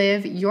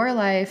 live your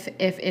life.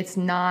 If it's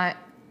not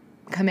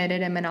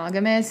committed and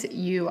monogamous,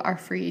 you are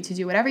free to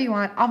do whatever you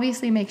want.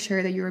 Obviously, make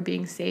sure that you are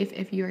being safe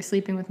if you are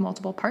sleeping with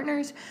multiple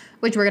partners,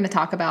 which we're going to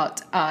talk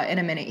about in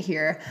a minute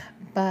here.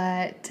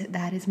 But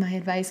that is my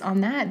advice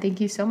on that.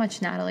 Thank you so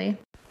much, Natalie.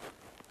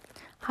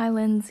 Hi,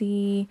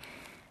 Lindsay.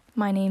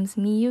 My name's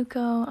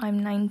Miyuko.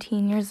 I'm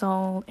 19 years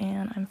old,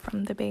 and I'm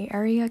from the Bay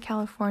Area,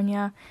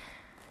 California.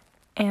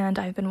 And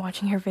I've been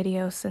watching her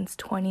videos since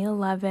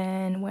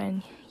 2011,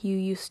 when you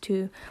used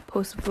to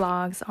post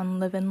vlogs on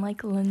Living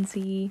Like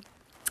Lindsay.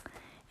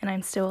 And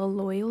I'm still a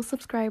loyal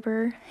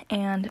subscriber,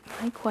 and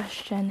my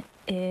question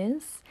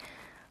is,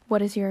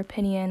 what is your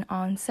opinion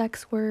on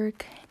sex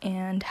work,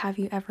 and have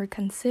you ever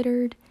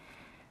considered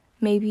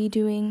maybe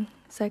doing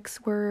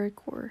sex work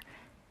or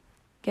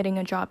getting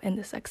a job in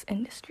the sex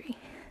industry?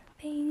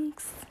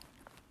 Thanks.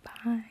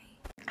 Bye.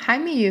 Hi,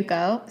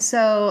 Miyuko.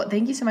 So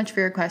thank you so much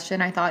for your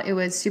question. I thought it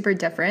was super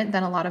different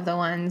than a lot of the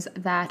ones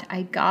that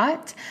I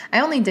got.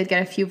 I only did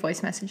get a few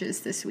voice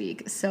messages this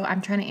week, so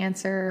I'm trying to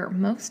answer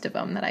most of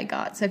them that I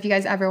got. So if you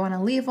guys ever want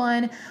to leave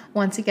one,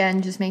 once again,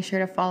 just make sure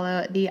to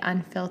follow the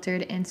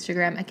Unfiltered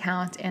Instagram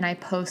account, and I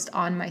post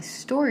on my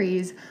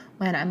stories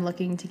when I'm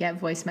looking to get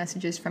voice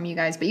messages from you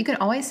guys. But you can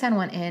always send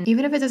one in,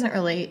 even if it doesn't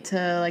relate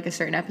to like a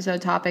certain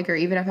episode topic, or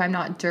even if I'm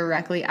not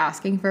directly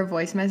asking for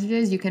voice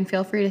messages, you can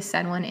feel free to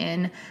send one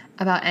in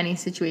about any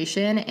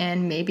situation,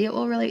 and maybe it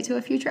will relate to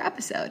a future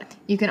episode.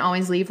 You can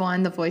always leave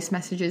one. The voice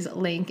messages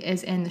link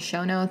is in the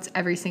show notes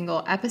every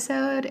single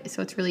episode,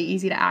 so it's really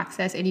easy to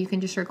access, and you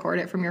can just record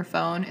it from your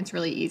phone. It's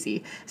really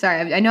easy.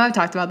 Sorry, I know I've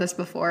talked about this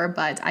before,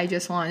 but I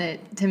just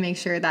wanted to make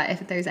sure that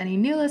if there's any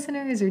new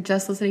listeners or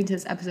just listening to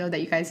this episode, that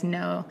you guys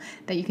know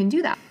that you can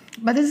do that.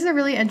 But this is a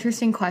really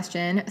interesting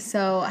question.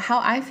 So how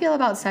I feel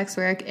about sex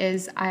work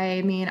is,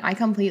 I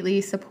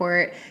completely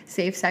support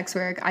safe sex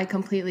work. I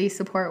completely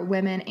support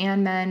women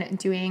and men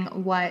doing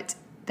what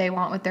they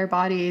want with their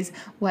bodies,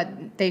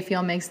 what they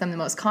feel makes them the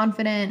most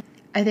confident.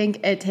 I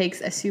think it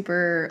takes a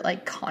super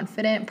like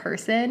confident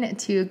person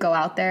to go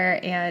out there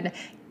and,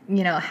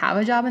 you know, have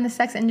a job in the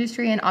sex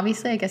industry. And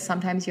obviously, I guess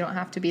sometimes you don't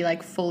have to be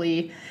like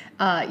fully,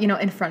 you know,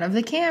 in front of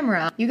the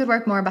camera. You could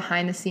work more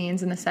behind the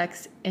scenes in the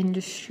sex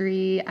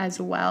industry as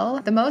well.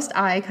 The most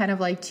I kind of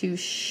like to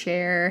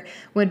share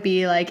would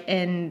be like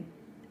in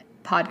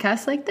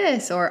podcasts like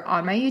this or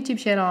on my YouTube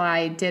channel.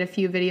 I did a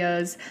few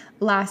videos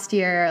last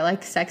year,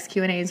 like sex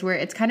Q&As, where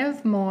it's kind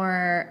of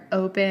more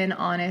open,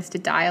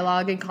 honest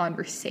dialogue and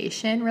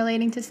conversation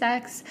relating to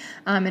sex,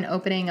 and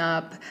opening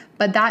up.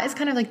 But that is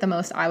kind of like the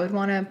most I would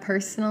want to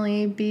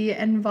personally be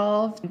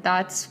involved.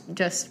 That's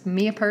just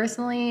me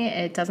personally.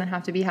 It doesn't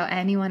have to be how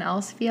anyone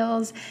else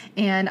feels.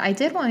 And I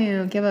did want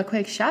to give a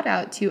quick shout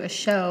out to a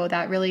show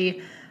that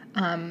really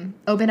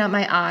opened up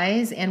my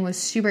eyes and was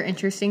super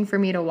interesting for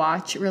me to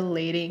watch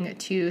relating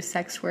to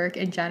sex work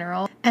in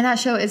general. And that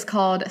show is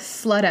called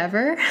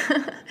Slutever.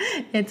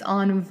 It's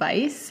on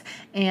Vice,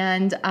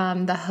 and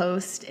the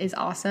host is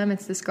awesome.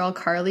 It's this girl,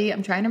 Carly.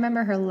 I'm trying to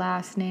remember her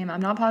last name.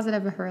 I'm not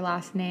positive of her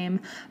last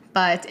name,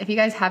 but if you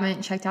guys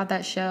haven't checked out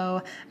that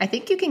show, I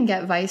think you can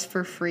get Vice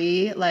for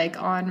free,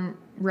 like on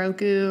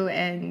Roku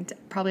and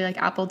probably like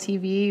Apple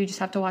TV. You just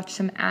have to watch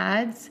some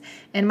ads,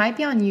 and it might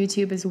be on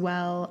YouTube as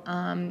well.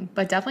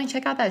 But definitely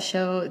check out that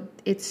show.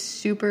 It's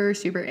super,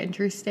 super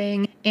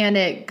interesting, and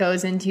it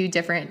goes into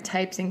different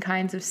types and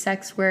kinds of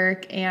sex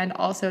work, and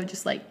also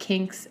just like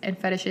kinks and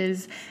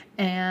fetishes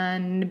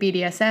and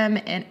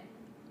BDSM and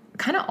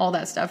kind of all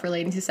that stuff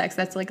relating to sex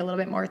that's like a little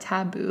bit more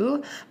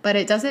taboo, but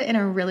it does it in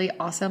a really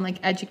awesome, like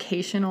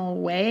educational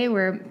way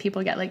where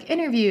people get like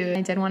interviewed.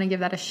 I did want to give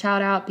that a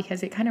shout out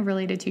because it kind of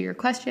related to your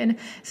question.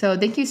 So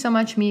thank you so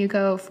much,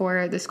 Miyuko,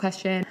 for this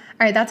question.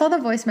 All right, that's all the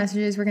voice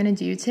messages we're going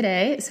to do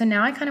today. So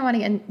now I kind of want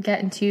to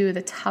get into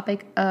the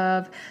topic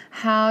of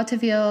how to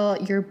feel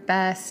your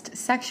best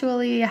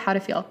sexually, how to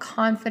feel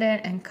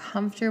confident and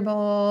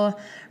comfortable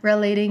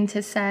relating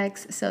to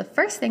sex. So the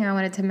first thing I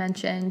wanted to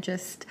mention,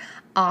 just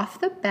off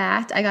the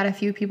bat, I got a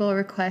few people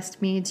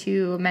request me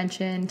to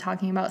mention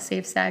talking about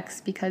safe sex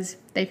because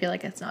they feel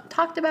like it's not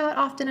talked about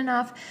often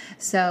enough.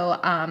 So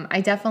I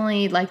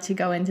definitely like to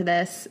go into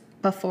this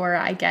before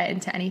I get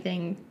into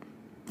anything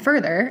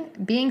further.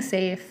 Being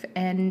safe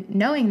and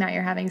knowing that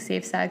you're having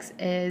safe sex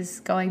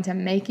is going to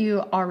make you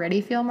already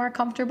feel more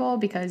comfortable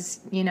because,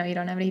 you know, you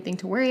don't have anything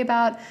to worry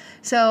about.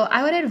 So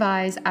I would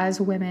advise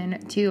as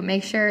women to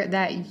make sure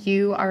that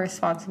you are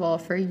responsible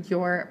for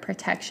your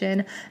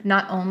protection,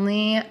 not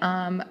only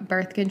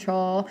birth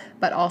control,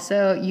 but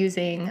also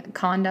using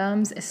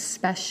condoms,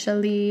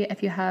 especially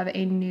if you have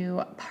a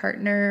new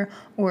partner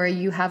or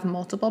you have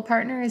multiple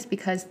partners,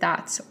 because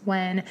that's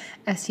when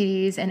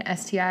STDs and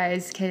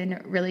STIs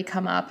can really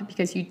come up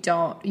because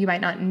you might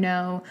not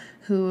know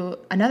who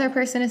another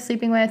person is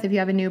sleeping with if you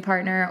have a new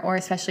partner, or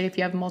especially if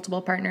you have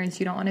multiple partners,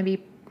 you don't want to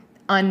be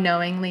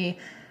unknowingly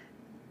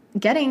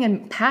getting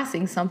and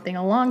passing something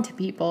along to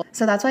people.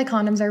 So that's why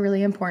condoms are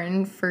really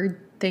important for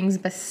things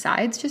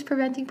besides just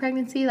preventing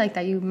pregnancy, like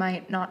that you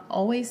might not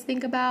always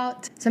think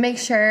about. So make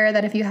sure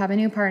that if you have a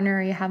new partner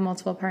or you have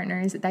multiple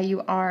partners, that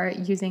you are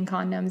using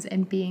condoms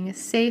and being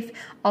safe.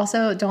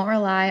 Also, don't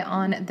rely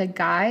on the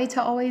guy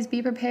to always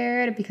be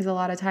prepared, because a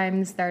lot of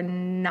times they're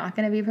not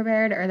going to be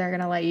prepared or they're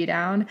going to let you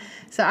down.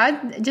 So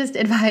I'd just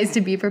advise to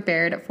be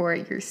prepared for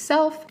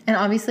yourself. And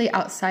obviously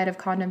outside of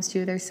condoms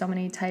too, there's so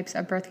many types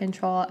of birth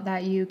control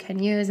that you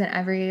can use, and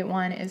every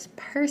one is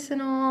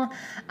personal.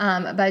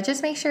 But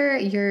just make sure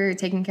you're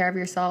taking care of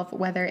yourself,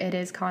 whether it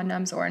is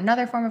condoms or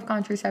another form of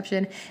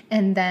contraception.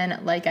 And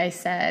then, like I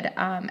said,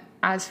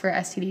 as for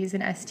STDs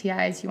and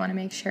STIs, you want to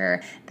make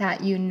sure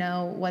that you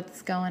know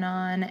what's going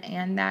on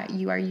and that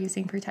you are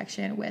using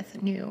protection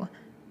with new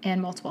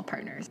and multiple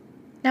partners.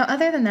 Now,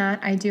 other than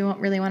that, I do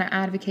really want to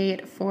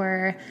advocate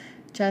for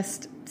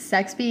just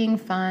sex being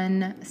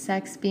fun,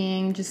 sex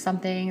being just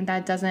something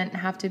that doesn't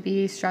have to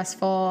be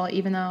stressful,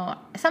 even though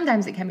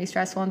sometimes it can be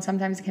stressful and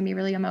sometimes it can be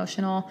really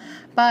emotional.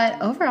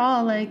 But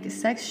overall, like,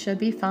 sex should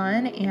be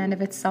fun. And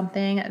if it's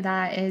something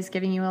that is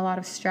giving you a lot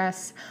of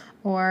stress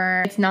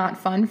or it's not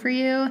fun for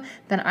you,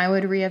 then I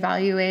would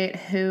reevaluate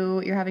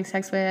who you're having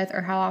sex with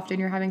or how often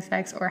you're having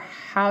sex or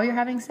how you're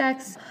having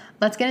sex.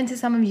 Let's get into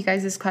some of you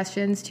guys'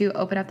 questions to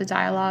open up the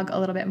dialogue a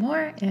little bit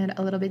more and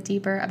a little bit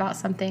deeper about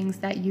some things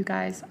that you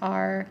guys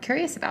are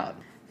curious about.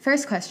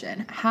 First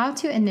question, how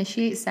to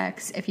initiate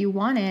sex if you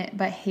want it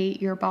but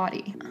hate your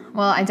body?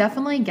 Well, I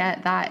definitely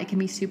get that it can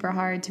be super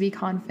hard to be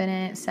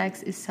confident.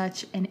 Sex is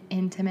such an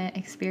intimate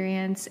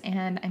experience,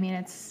 and I mean,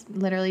 it's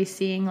literally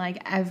seeing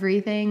like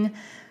everything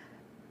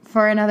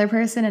for another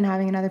person and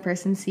having another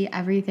person see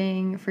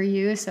everything for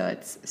you. So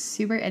it's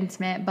super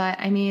intimate. But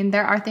I mean,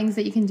 there are things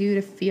that you can do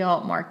to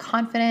feel more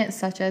confident,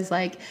 such as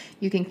like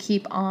you can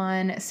keep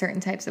on certain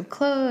types of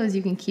clothes,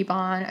 you can keep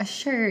on a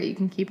shirt, you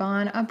can keep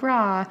on a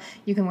bra,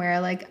 you can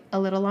wear like a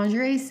little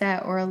lingerie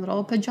set or a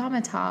little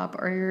pajama top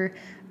or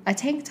a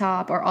tank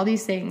top or all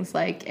these things,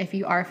 like if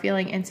you are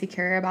feeling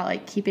insecure about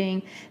like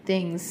keeping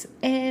things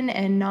in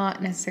and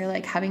not necessarily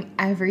like having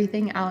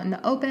everything out in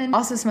the open.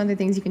 Also, some other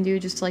things you can do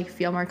just to like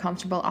feel more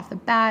comfortable off the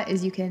bat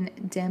is you can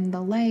dim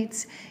the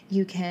lights,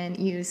 you can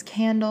use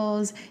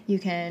candles, you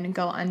can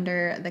go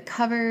under the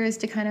covers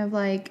to kind of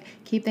like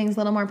keep things a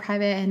little more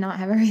private and not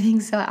have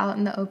everything so out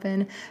in the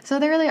open. So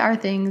there really are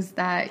things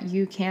that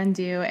you can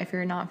do if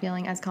you're not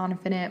feeling as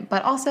confident,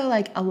 but also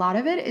like a lot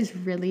of it is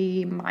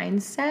really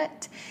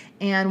mindset.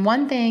 And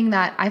one thing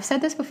that I've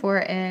said this before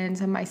in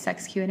some of my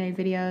sex Q&A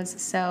videos,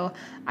 so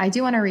I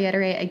do want to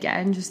reiterate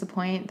again just the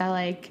point that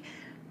like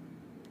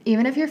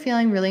even if you're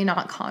feeling really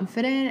not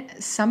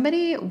confident,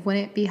 somebody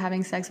wouldn't be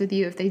having sex with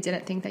you if they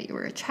didn't think that you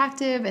were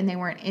attractive and they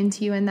weren't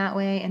into you in that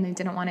way and they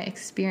didn't want to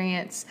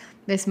experience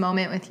this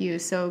moment with you.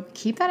 So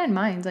keep that in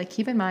mind. Like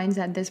keep in mind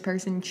that this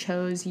person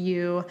chose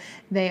you.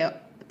 They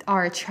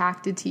are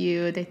attracted to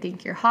you. They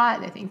think you're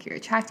hot. They think you're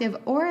attractive,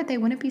 or they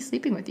wouldn't be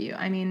sleeping with you.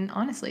 I mean,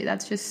 honestly,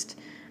 that's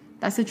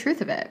the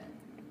truth of it.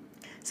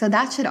 So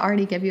that should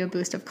already give you a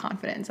boost of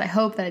confidence. I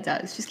hope that it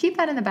does. Just keep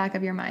that in the back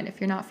of your mind if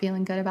you're not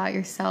feeling good about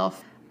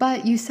yourself.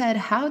 But you said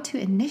how to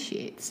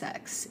initiate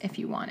sex if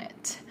you want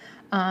it.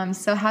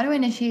 So how to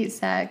initiate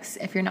sex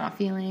if you're not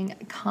feeling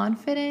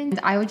confident?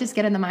 I would just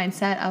get in the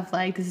mindset of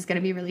like, this is going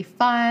to be really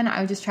fun. I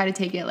would just try to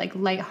take it like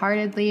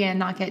lightheartedly and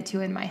not get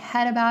too in my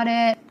head about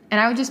it. And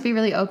I would just be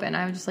really open.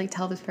 I would just like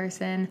tell this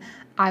person,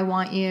 I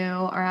want you,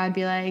 or I'd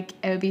be like,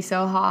 it would be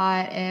so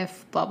hot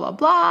if blah, blah,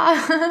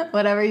 blah,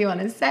 whatever you want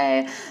to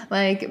say,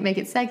 like make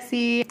it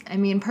sexy. I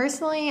mean,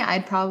 personally,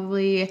 I'd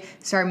probably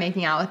start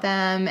making out with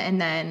them and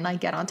then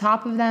like get on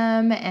top of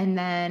them. And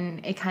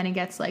then it kind of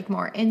gets like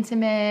more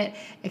intimate.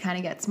 It kind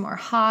of gets more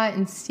hot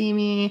and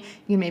steamy.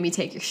 You can maybe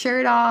take your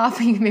shirt off.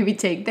 You can maybe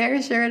take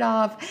their shirt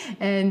off.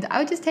 And I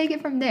would just take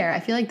it from there. I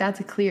feel like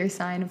that's a clear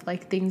sign of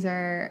like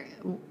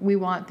we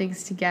want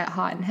things to get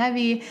hot and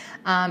heavy.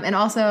 And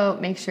also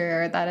make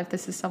sure that if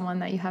this is someone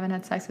that you haven't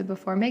had sex with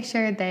before, make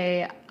sure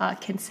they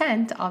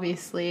consent,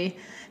 obviously,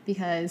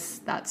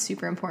 because that's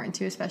super important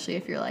too, especially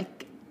if you're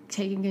like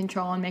taking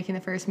control and making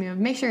the first move.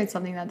 Make sure it's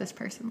something that this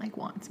person like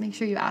wants. Make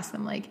sure you ask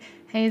them like,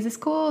 hey, is this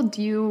cool?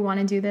 Do you want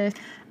to do this?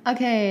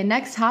 Okay,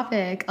 next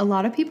topic. A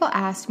lot of people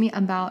asked me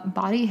about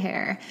body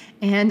hair,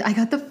 and I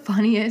got the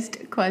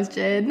funniest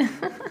question.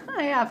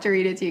 I have to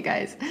read it to you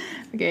guys.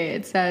 Okay,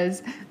 it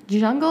says,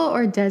 jungle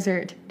or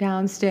desert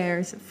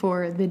downstairs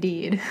for the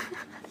deed?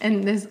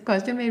 And this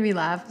question made me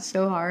laugh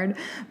so hard,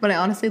 but I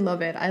honestly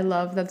love it. I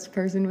love that this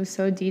person was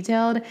so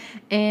detailed.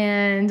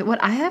 And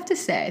what I have to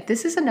say,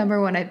 this is the number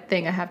one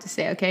thing I have to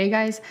say, okay,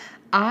 guys?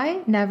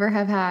 I never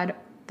have had,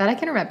 that I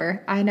can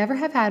remember, I never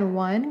have had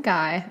one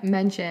guy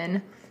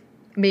mention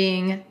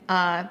being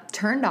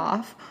turned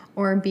off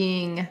or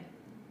being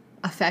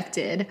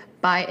affected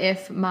by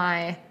if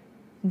my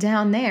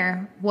down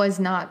there was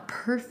not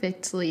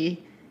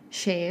perfectly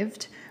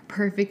shaved,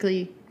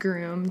 perfectly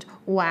groomed,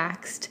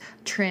 waxed,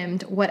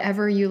 trimmed,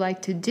 whatever you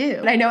like to do.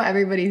 But I know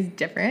everybody's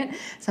different.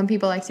 Some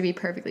people like to be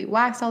perfectly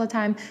waxed all the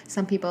time.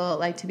 Some people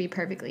like to be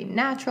perfectly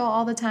natural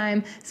all the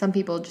time. Some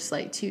people just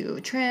like to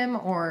trim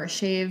or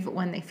shave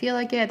when they feel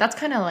like it. That's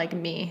kind of like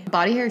me.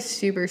 Body hair is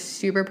super,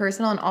 super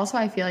personal. And also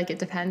I feel like it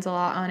depends a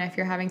lot on if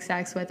you're having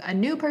sex with a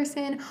new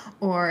person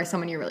or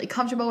someone you're really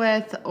comfortable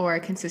with or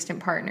a consistent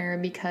partner,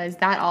 because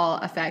that all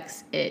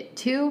affects it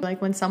too.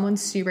 Like when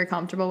someone's super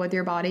comfortable with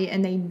your body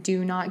and they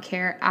do not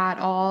care at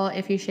all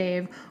if you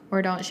shave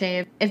or don't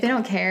shave. If they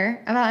don't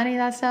care about any of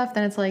that stuff,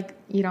 then it's like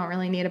you don't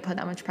really need to put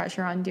that much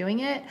pressure on doing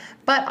it.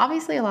 But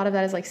obviously a lot of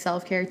that is like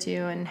self-care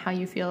too, and how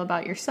you feel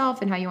about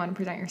yourself and how you want to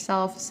present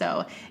yourself.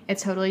 So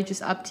it's totally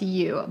just up to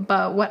you.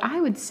 But what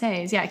I would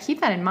say is, yeah, keep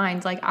that in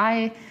mind. Like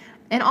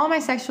in all my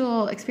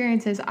sexual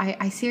experiences,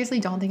 I seriously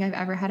don't think I've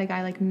ever had a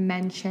guy like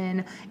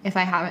mention if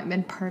I haven't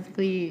been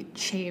perfectly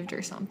shaved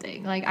or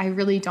something. Like I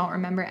really don't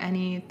remember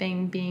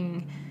anything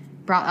being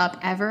brought up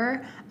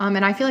ever.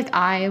 And I feel like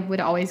I would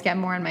always get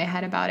more in my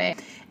head about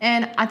it.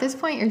 And at this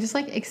point, you're just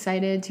like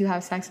excited to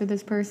have sex with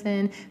this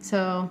person.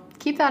 So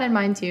keep that in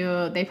mind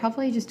too. They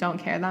probably just don't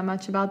care that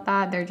much about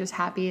that. They're just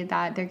happy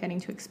that they're getting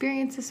to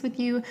experience this with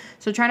you.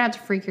 So try not to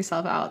freak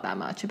yourself out that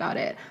much about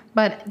it.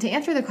 But to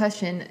answer the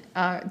question,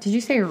 did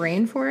you say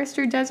rainforest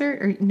or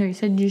desert? Or no, you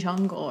said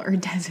jungle or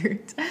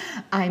desert.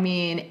 I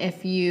mean,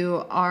 if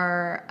you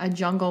are a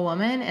jungle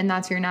woman and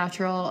that's your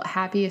natural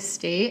happiest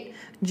state,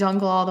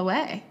 jungle all the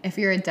way. If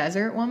you're a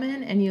desert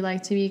woman and you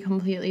like to be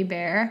completely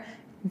bare,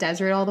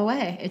 desert all the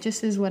way. It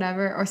just is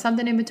whatever, or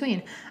something in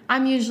between.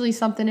 I'm usually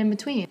something in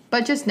between.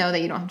 But just know that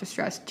you don't have to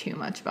stress too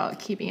much about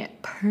keeping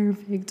it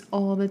perfect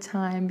all the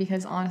time,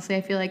 because honestly,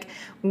 I feel like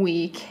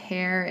we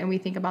care and we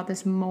think about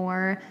this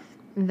more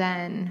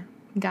than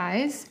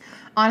guys.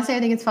 Honestly, I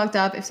think it's fucked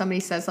up if somebody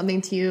says something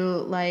to you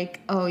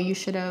like, oh, you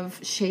should have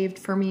shaved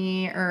for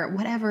me, or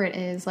whatever it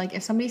is. Like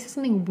if somebody says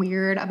something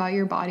weird about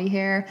your body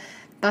hair,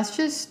 that's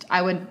just,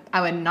 I would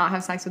not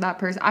have sex with that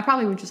person. I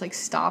probably would just like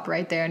stop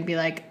right there and be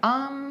like,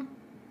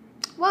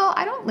 well,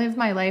 I don't live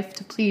my life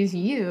to please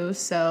you,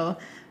 so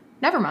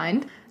never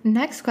mind.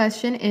 Next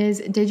question is,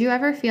 did you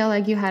ever feel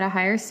like you had a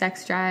higher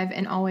sex drive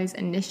and always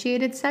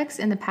initiated sex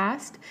in the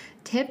past?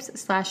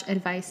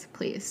 Tips/advice,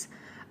 please.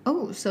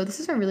 Oh, so this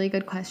is a really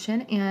good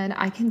question, and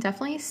I can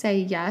definitely say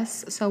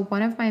yes. So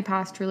one of my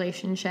past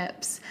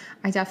relationships,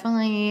 I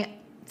definitely,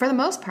 for the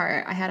most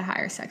part, I had a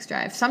higher sex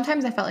drive.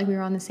 Sometimes I felt like we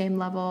were on the same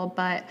level,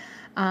 but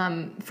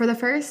for the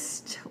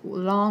first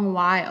long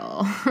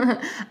while,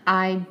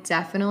 I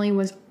definitely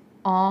was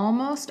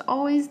almost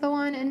always the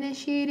one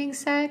initiating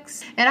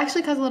sex. It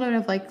actually caused a little bit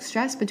of like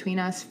stress between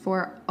us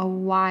for a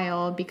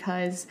while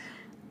because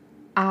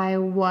I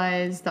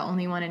was the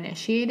only one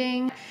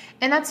initiating.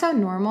 And that's so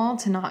normal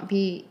to not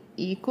be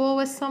equal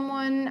with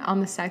someone on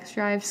the sex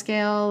drive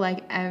scale.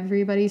 Like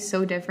everybody's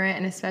so different,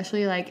 and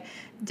especially like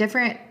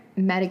different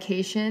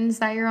medications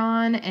that you're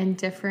on and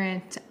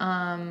different,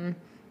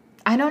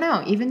 I don't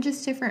know, even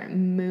just different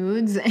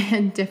moods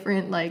and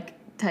different like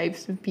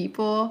types of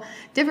people.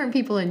 Different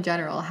people in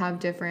general have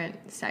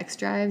different sex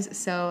drives,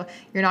 so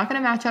you're not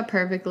going to match up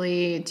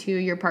perfectly to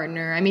your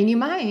partner. I mean, you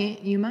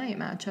might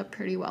match up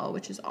pretty well,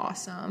 which is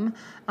awesome,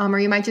 or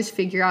you might just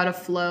figure out a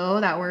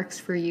flow that works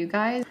for you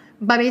guys.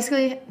 But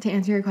basically, to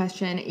answer your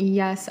question,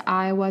 yes,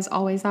 I was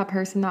always that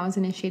person that was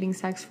initiating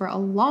sex for a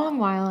long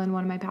while in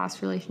one of my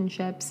past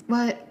relationships.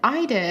 What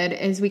I did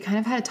is we kind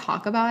of had to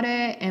talk about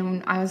it,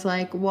 and I was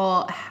like,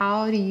 well,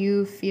 how do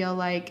you feel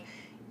like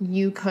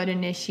you could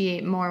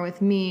initiate more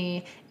with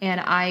me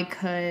and I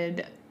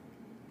could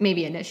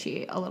maybe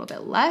initiate a little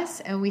bit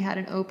less? And we had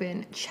an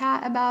open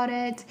chat about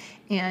it,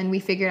 and we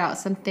figured out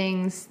some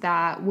things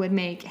that would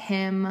make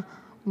him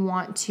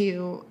want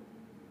to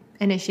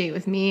initiate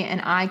with me,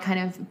 and I kind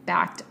of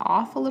backed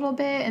off a little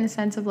bit in the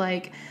sense of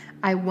like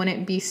I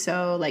wouldn't be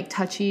so like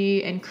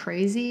touchy and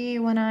crazy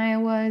when I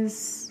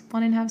was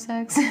wanting to have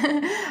sex.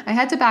 I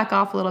had to back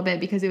off a little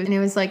bit because it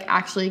was like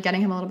actually getting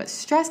him a little bit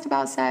stressed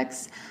about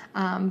sex.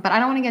 But I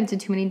don't want to get into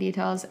too many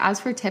details. As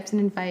for tips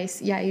and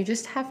advice, yeah, you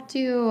just have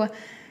to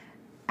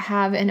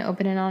have an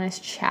open and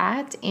honest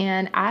chat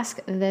and ask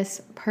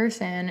this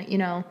person, you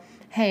know,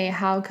 hey,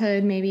 how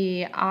could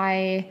maybe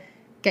I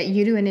get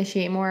you to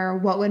initiate more?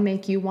 What would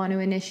make you want to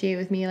initiate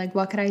with me? Like,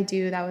 what could I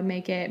do that would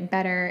make it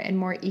better and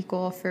more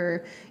equal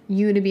for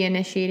you to be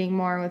initiating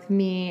more with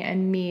me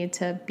and me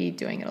to be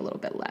doing it a little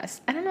bit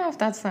less? I don't know if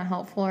that's not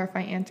helpful or if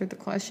I answered the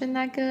question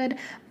that good,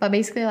 but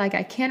basically, like,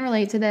 I can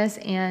relate to this,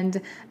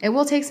 and it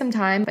will take some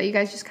time, but you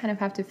guys just kind of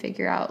have to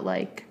figure out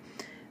like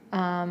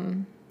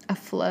a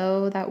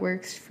flow that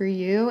works for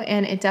you,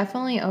 and it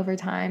definitely over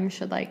time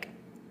should like,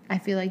 I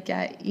feel like,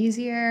 get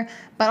easier,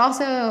 but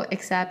also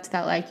accept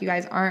that like you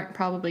guys aren't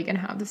probably going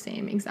to have the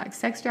same exact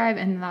sex drive,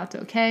 and that's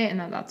okay, and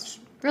that's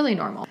really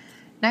normal.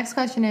 Next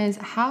question is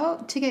how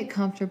to get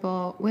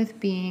comfortable with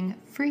being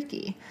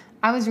freaky.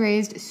 I was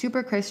raised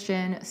super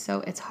Christian,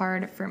 so it's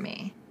hard for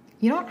me.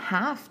 You don't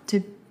have to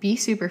be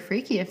super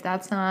freaky if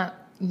that's not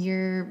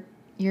your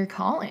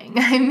calling.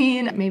 I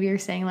mean, maybe you're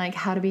saying like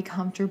how to be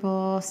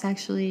comfortable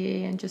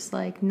sexually and just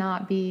like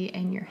not be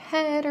in your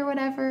head or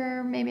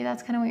whatever. Maybe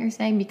that's kind of what you're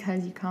saying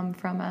because you come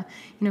from a,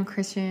 you know,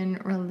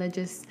 Christian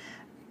religious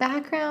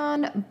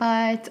background.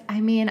 But I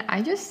mean,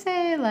 I just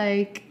say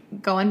like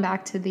going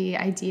back to the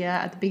idea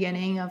at the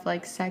beginning of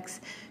like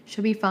sex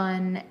should be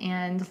fun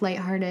and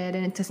lighthearted,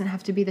 and it doesn't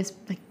have to be this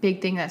like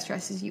big thing that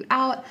stresses you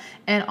out.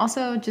 And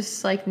also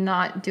just like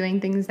not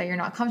doing things that you're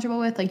not comfortable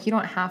with. Like you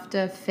don't have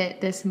to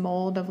fit this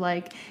mold of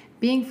like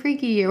being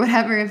freaky or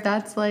whatever if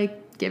that's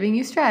like giving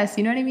you stress.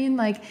 You know what I mean?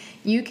 Like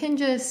you can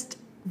just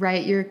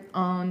write your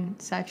own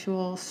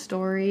sexual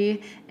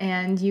story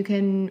and you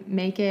can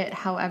make it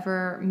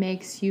however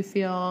makes you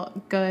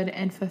feel good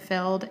and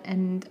fulfilled,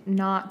 and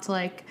not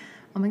like,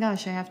 oh my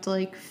gosh, I have to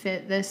like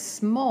fit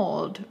this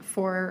mold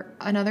for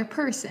another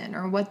person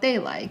or what they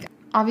like.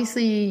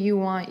 Obviously, you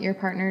want your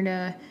partner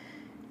to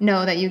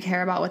know that you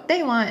care about what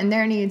they want and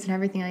their needs and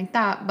everything like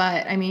that.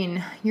 But I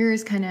mean,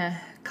 yours kind of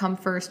come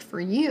first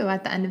for you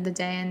at the end of the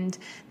day, and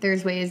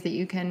there's ways that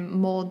you can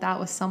mold that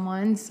with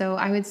someone. So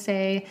I would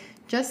say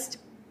just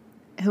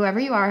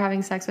whoever you are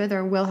having sex with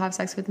or will have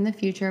sex with in the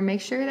future,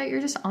 make sure that you're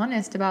just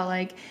honest about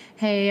like,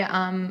 hey,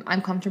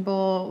 I'm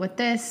comfortable with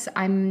this.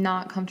 I'm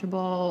not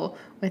comfortable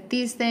with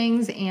these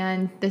things.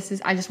 And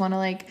I just want to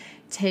like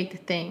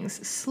take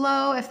things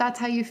slow. If that's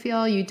how you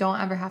feel, you don't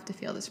ever have to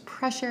feel this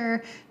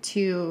pressure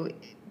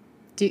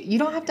you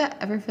don't have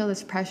to ever feel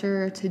this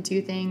pressure to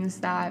do things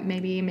that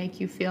maybe make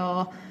you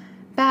feel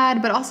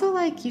bad, but also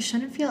like you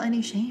shouldn't feel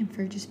any shame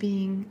for just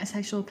being a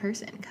sexual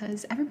person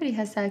because everybody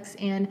has sex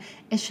and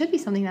it should be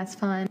something that's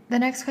fun. The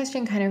next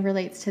question kind of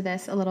relates to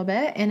this a little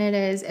bit, and it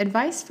is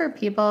advice for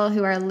people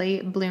who are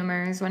late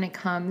bloomers when it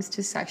comes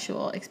to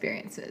sexual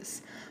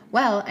experiences.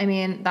 Well, I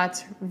mean,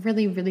 that's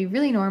really, really,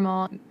 really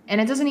normal.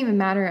 And it doesn't even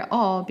matter at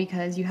all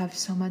because you have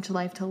so much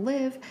life to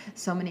live,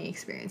 so many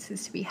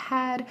experiences to be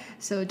had.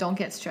 So don't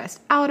get stressed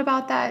out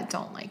about that.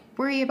 Don't like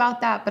worry about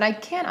that. But I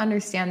can't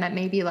understand that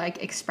maybe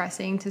like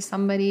expressing to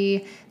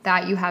somebody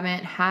that you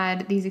haven't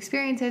had these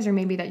experiences, or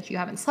maybe that you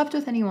haven't slept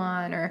with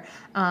anyone, or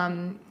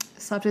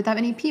slept with that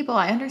many people.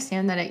 I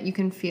understand that you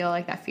can feel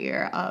like that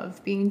fear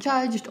of being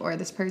judged, or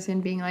this person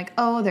being like,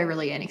 oh, they're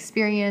really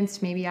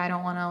inexperienced. Maybe I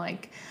don't want to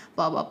like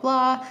blah, blah,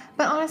 blah.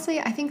 But honestly,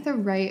 I think the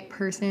right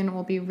person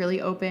will be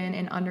really open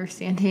and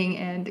understanding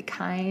and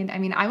kind. I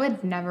mean, I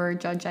would never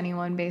judge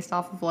anyone based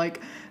off of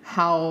like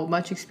how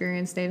much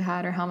experience they've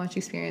had or how much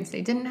experience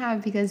they didn't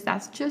have, because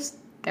that's just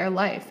their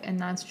life, and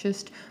that's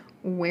just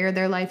where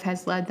their life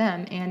has led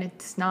them, and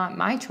it's not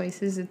my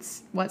choices,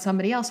 it's what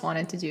somebody else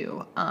wanted to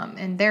do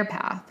in their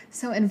path.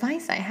 So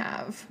advice I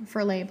have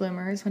for late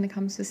bloomers when it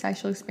comes to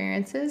sexual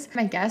experiences,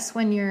 I guess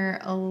when you're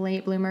a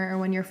late bloomer or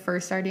when you're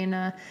first starting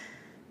to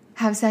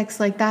have sex,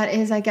 like that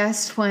is, I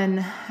guess, when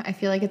I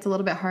feel like it's a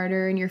little bit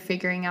harder and you're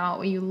figuring out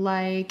what you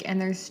like,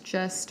 and there's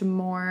just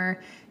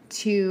more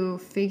to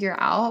figure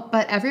out.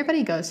 But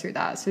everybody goes through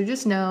that. So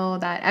just know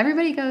that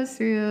everybody goes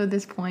through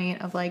this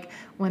point of like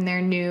when they're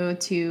new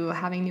to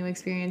having new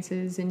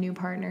experiences and new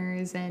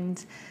partners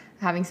and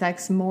having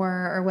sex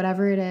more or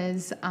whatever it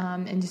is,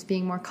 and just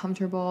being more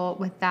comfortable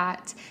with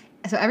that.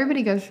 So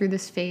everybody goes through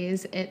this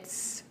phase.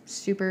 It's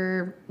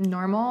super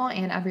normal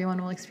and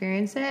everyone will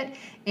experience it.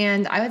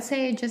 And I would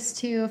say just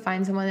to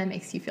find someone that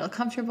makes you feel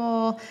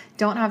comfortable.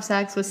 Don't have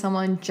sex with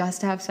someone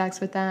just to have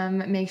sex with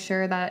them. Make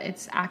sure that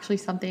it's actually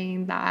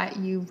something that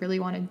you really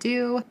want to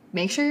do.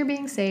 Make sure you're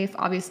being safe.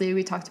 Obviously,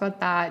 we talked about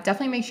that.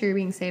 Definitely make sure you're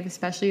being safe,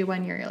 especially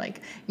when you're like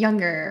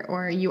younger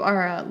or you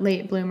are a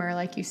late bloomer,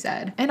 like you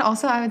said. And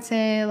also I would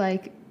say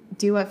like,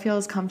 do what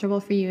feels comfortable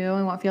for you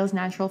and what feels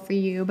natural for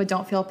you, but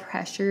don't feel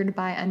pressured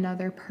by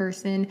another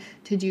person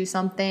to do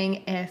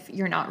something if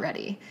you're not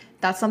ready.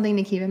 That's something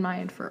to keep in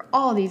mind for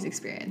all these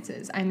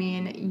experiences. I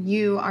mean,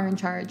 you are in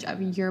charge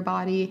of your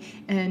body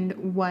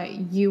and what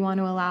you want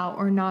to allow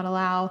or not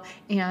allow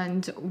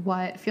and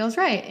what feels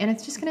right. And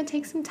it's just going to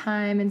take some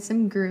time and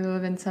some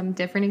groove and some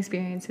different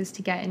experiences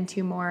to get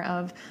into more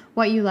of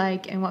what you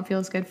like and what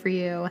feels good for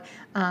you.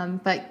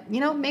 But, you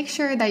know, make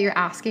sure that you're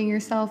asking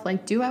yourself,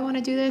 like, do I want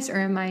to do this, or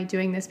am I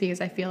doing this because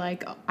I feel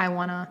like I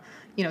want to,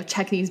 you know,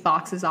 check these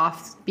boxes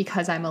off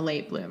because I'm a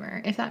late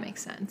bloomer, if that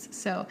makes sense.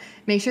 So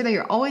make sure that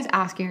you're always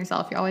asking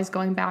yourself, you're always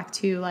going back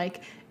to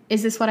like,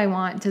 is this what I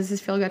want? Does this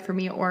feel good for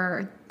me?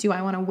 Or do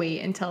I want to wait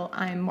until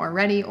I'm more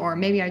ready? Or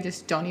maybe I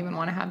just don't even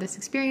want to have this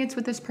experience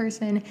with this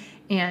person.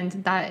 And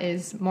that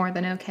is more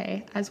than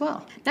okay as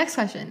well. Next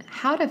question,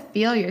 how to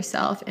feel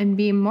yourself and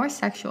be more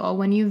sexual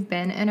when you've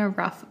been in a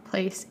rough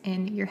place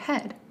in your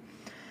head.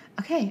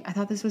 Okay, I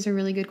thought this was a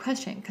really good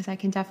question because I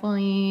can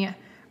definitely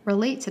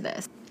relate to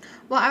this.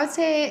 Well, I would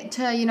say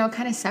to, you know,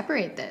 kind of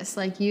separate this,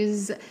 like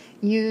use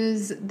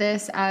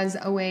this as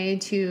a way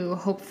to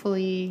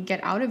hopefully get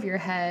out of your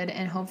head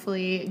and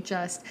hopefully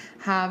just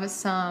have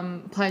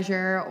some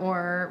pleasure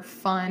or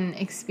fun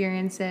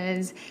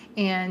experiences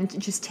and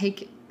just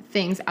take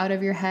things out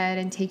of your head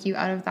and take you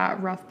out of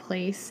that rough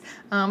place,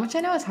 which I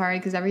know is hard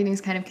because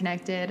everything's kind of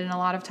connected, and a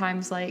lot of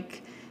times,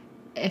 like,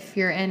 if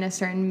you're in a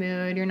certain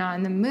mood, you're not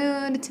in the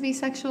mood to be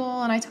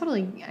sexual. And I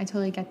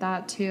totally get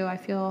that too. I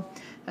feel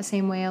the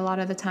same way a lot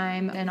of the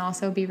time. And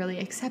also be really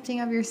accepting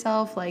of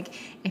yourself. Like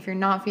if you're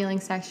not feeling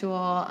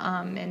sexual,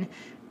 and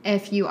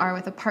if you are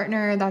with a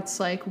partner that's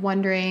like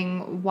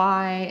wondering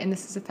why and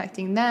this is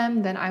affecting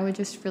them, then I would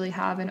just really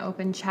have an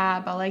open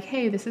chat about like,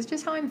 hey, this is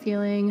just how I'm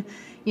feeling.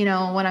 You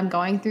know, when I'm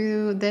going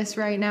through this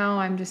right now,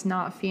 I'm just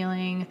not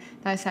feeling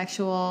that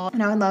sexual.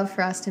 And I would love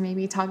for us to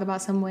maybe talk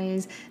about some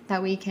ways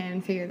that we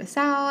can figure this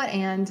out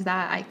and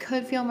that I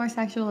could feel more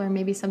sexual, or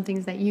maybe some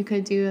things that you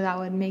could do that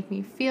would make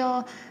me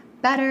feel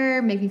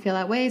better, make me feel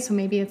that way. So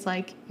maybe it's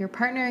like your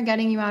partner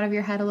getting you out of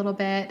your head a little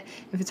bit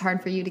if it's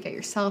hard for you to get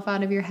yourself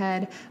out of your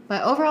head.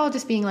 But overall,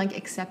 just being like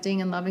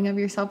accepting and loving of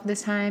yourself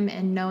this time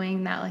and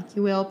knowing that like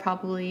you will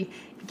probably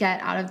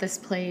get out of this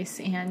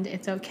place and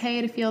it's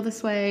okay to feel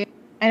this way.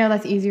 I know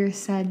that's easier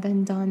said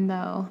than done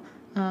though.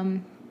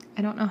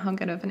 I don't know how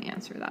good of an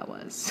answer that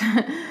was.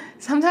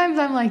 Sometimes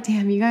I'm like,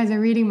 damn, you guys are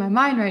reading my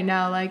mind right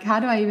now. Like, how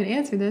do I even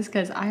answer this?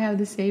 Because I have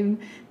the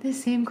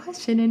same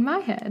question in my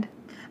head.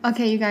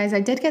 Okay, you guys,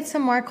 I did get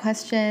some more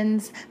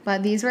questions,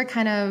 but these were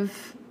kind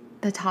of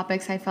the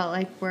topics I felt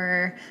like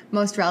were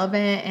most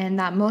relevant and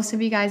that most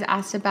of you guys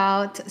asked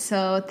about.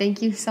 So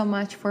thank you so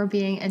much for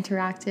being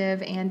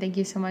interactive, and thank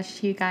you so much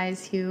to you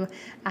guys who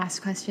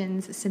asked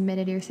questions,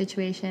 submitted your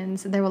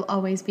situations. There will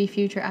always be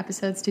future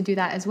episodes to do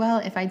that as well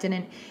if I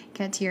didn't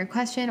get to your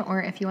question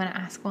or if you want to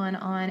ask one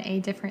on a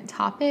different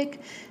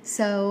topic.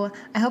 So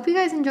I hope you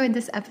guys enjoyed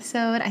this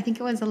episode. I think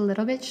it was a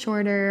little bit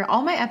shorter.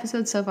 All my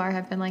episodes so far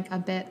have been like a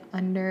bit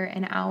under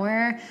an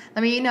hour.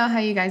 Let me know how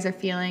you guys are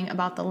feeling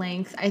about the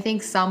length. I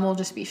think some will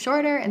just be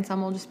shorter and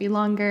some will just be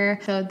longer.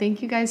 So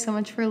thank you guys so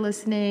much for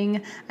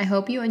listening. I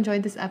hope you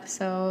enjoyed this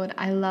episode.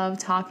 I love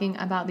talking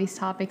about these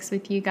topics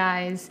with you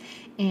guys,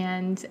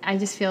 and I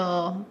just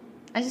feel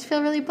I just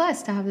feel really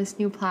blessed to have this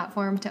new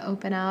platform to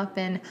open up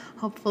and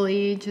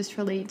hopefully just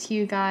relate to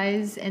you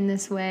guys in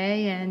this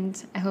way.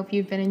 And I hope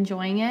you've been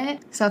enjoying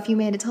it. So if you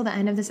made it till the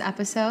end of this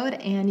episode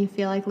and you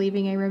feel like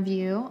leaving a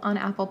review on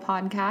Apple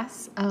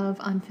Podcasts of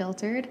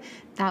Unfiltered,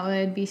 that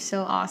would be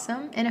so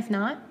awesome. And if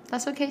not,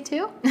 that's okay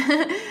too.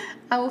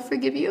 I will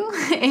forgive you.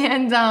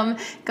 And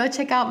go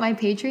check out my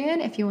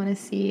Patreon if you want to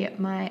see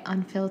my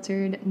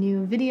unfiltered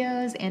new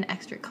videos and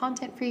extra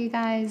content for you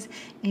guys.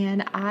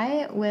 And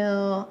I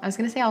was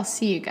going to say I'll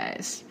see you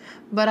guys,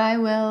 but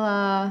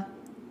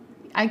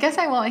I guess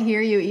I won't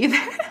hear you either.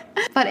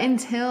 But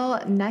until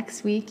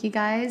next week, you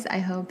guys, I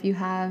hope you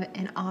have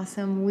an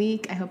awesome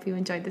week. I hope you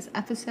enjoyed this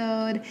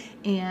episode.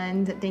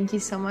 And thank you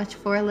so much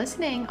for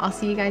listening. I'll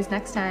see you guys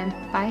next time.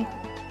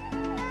 Bye.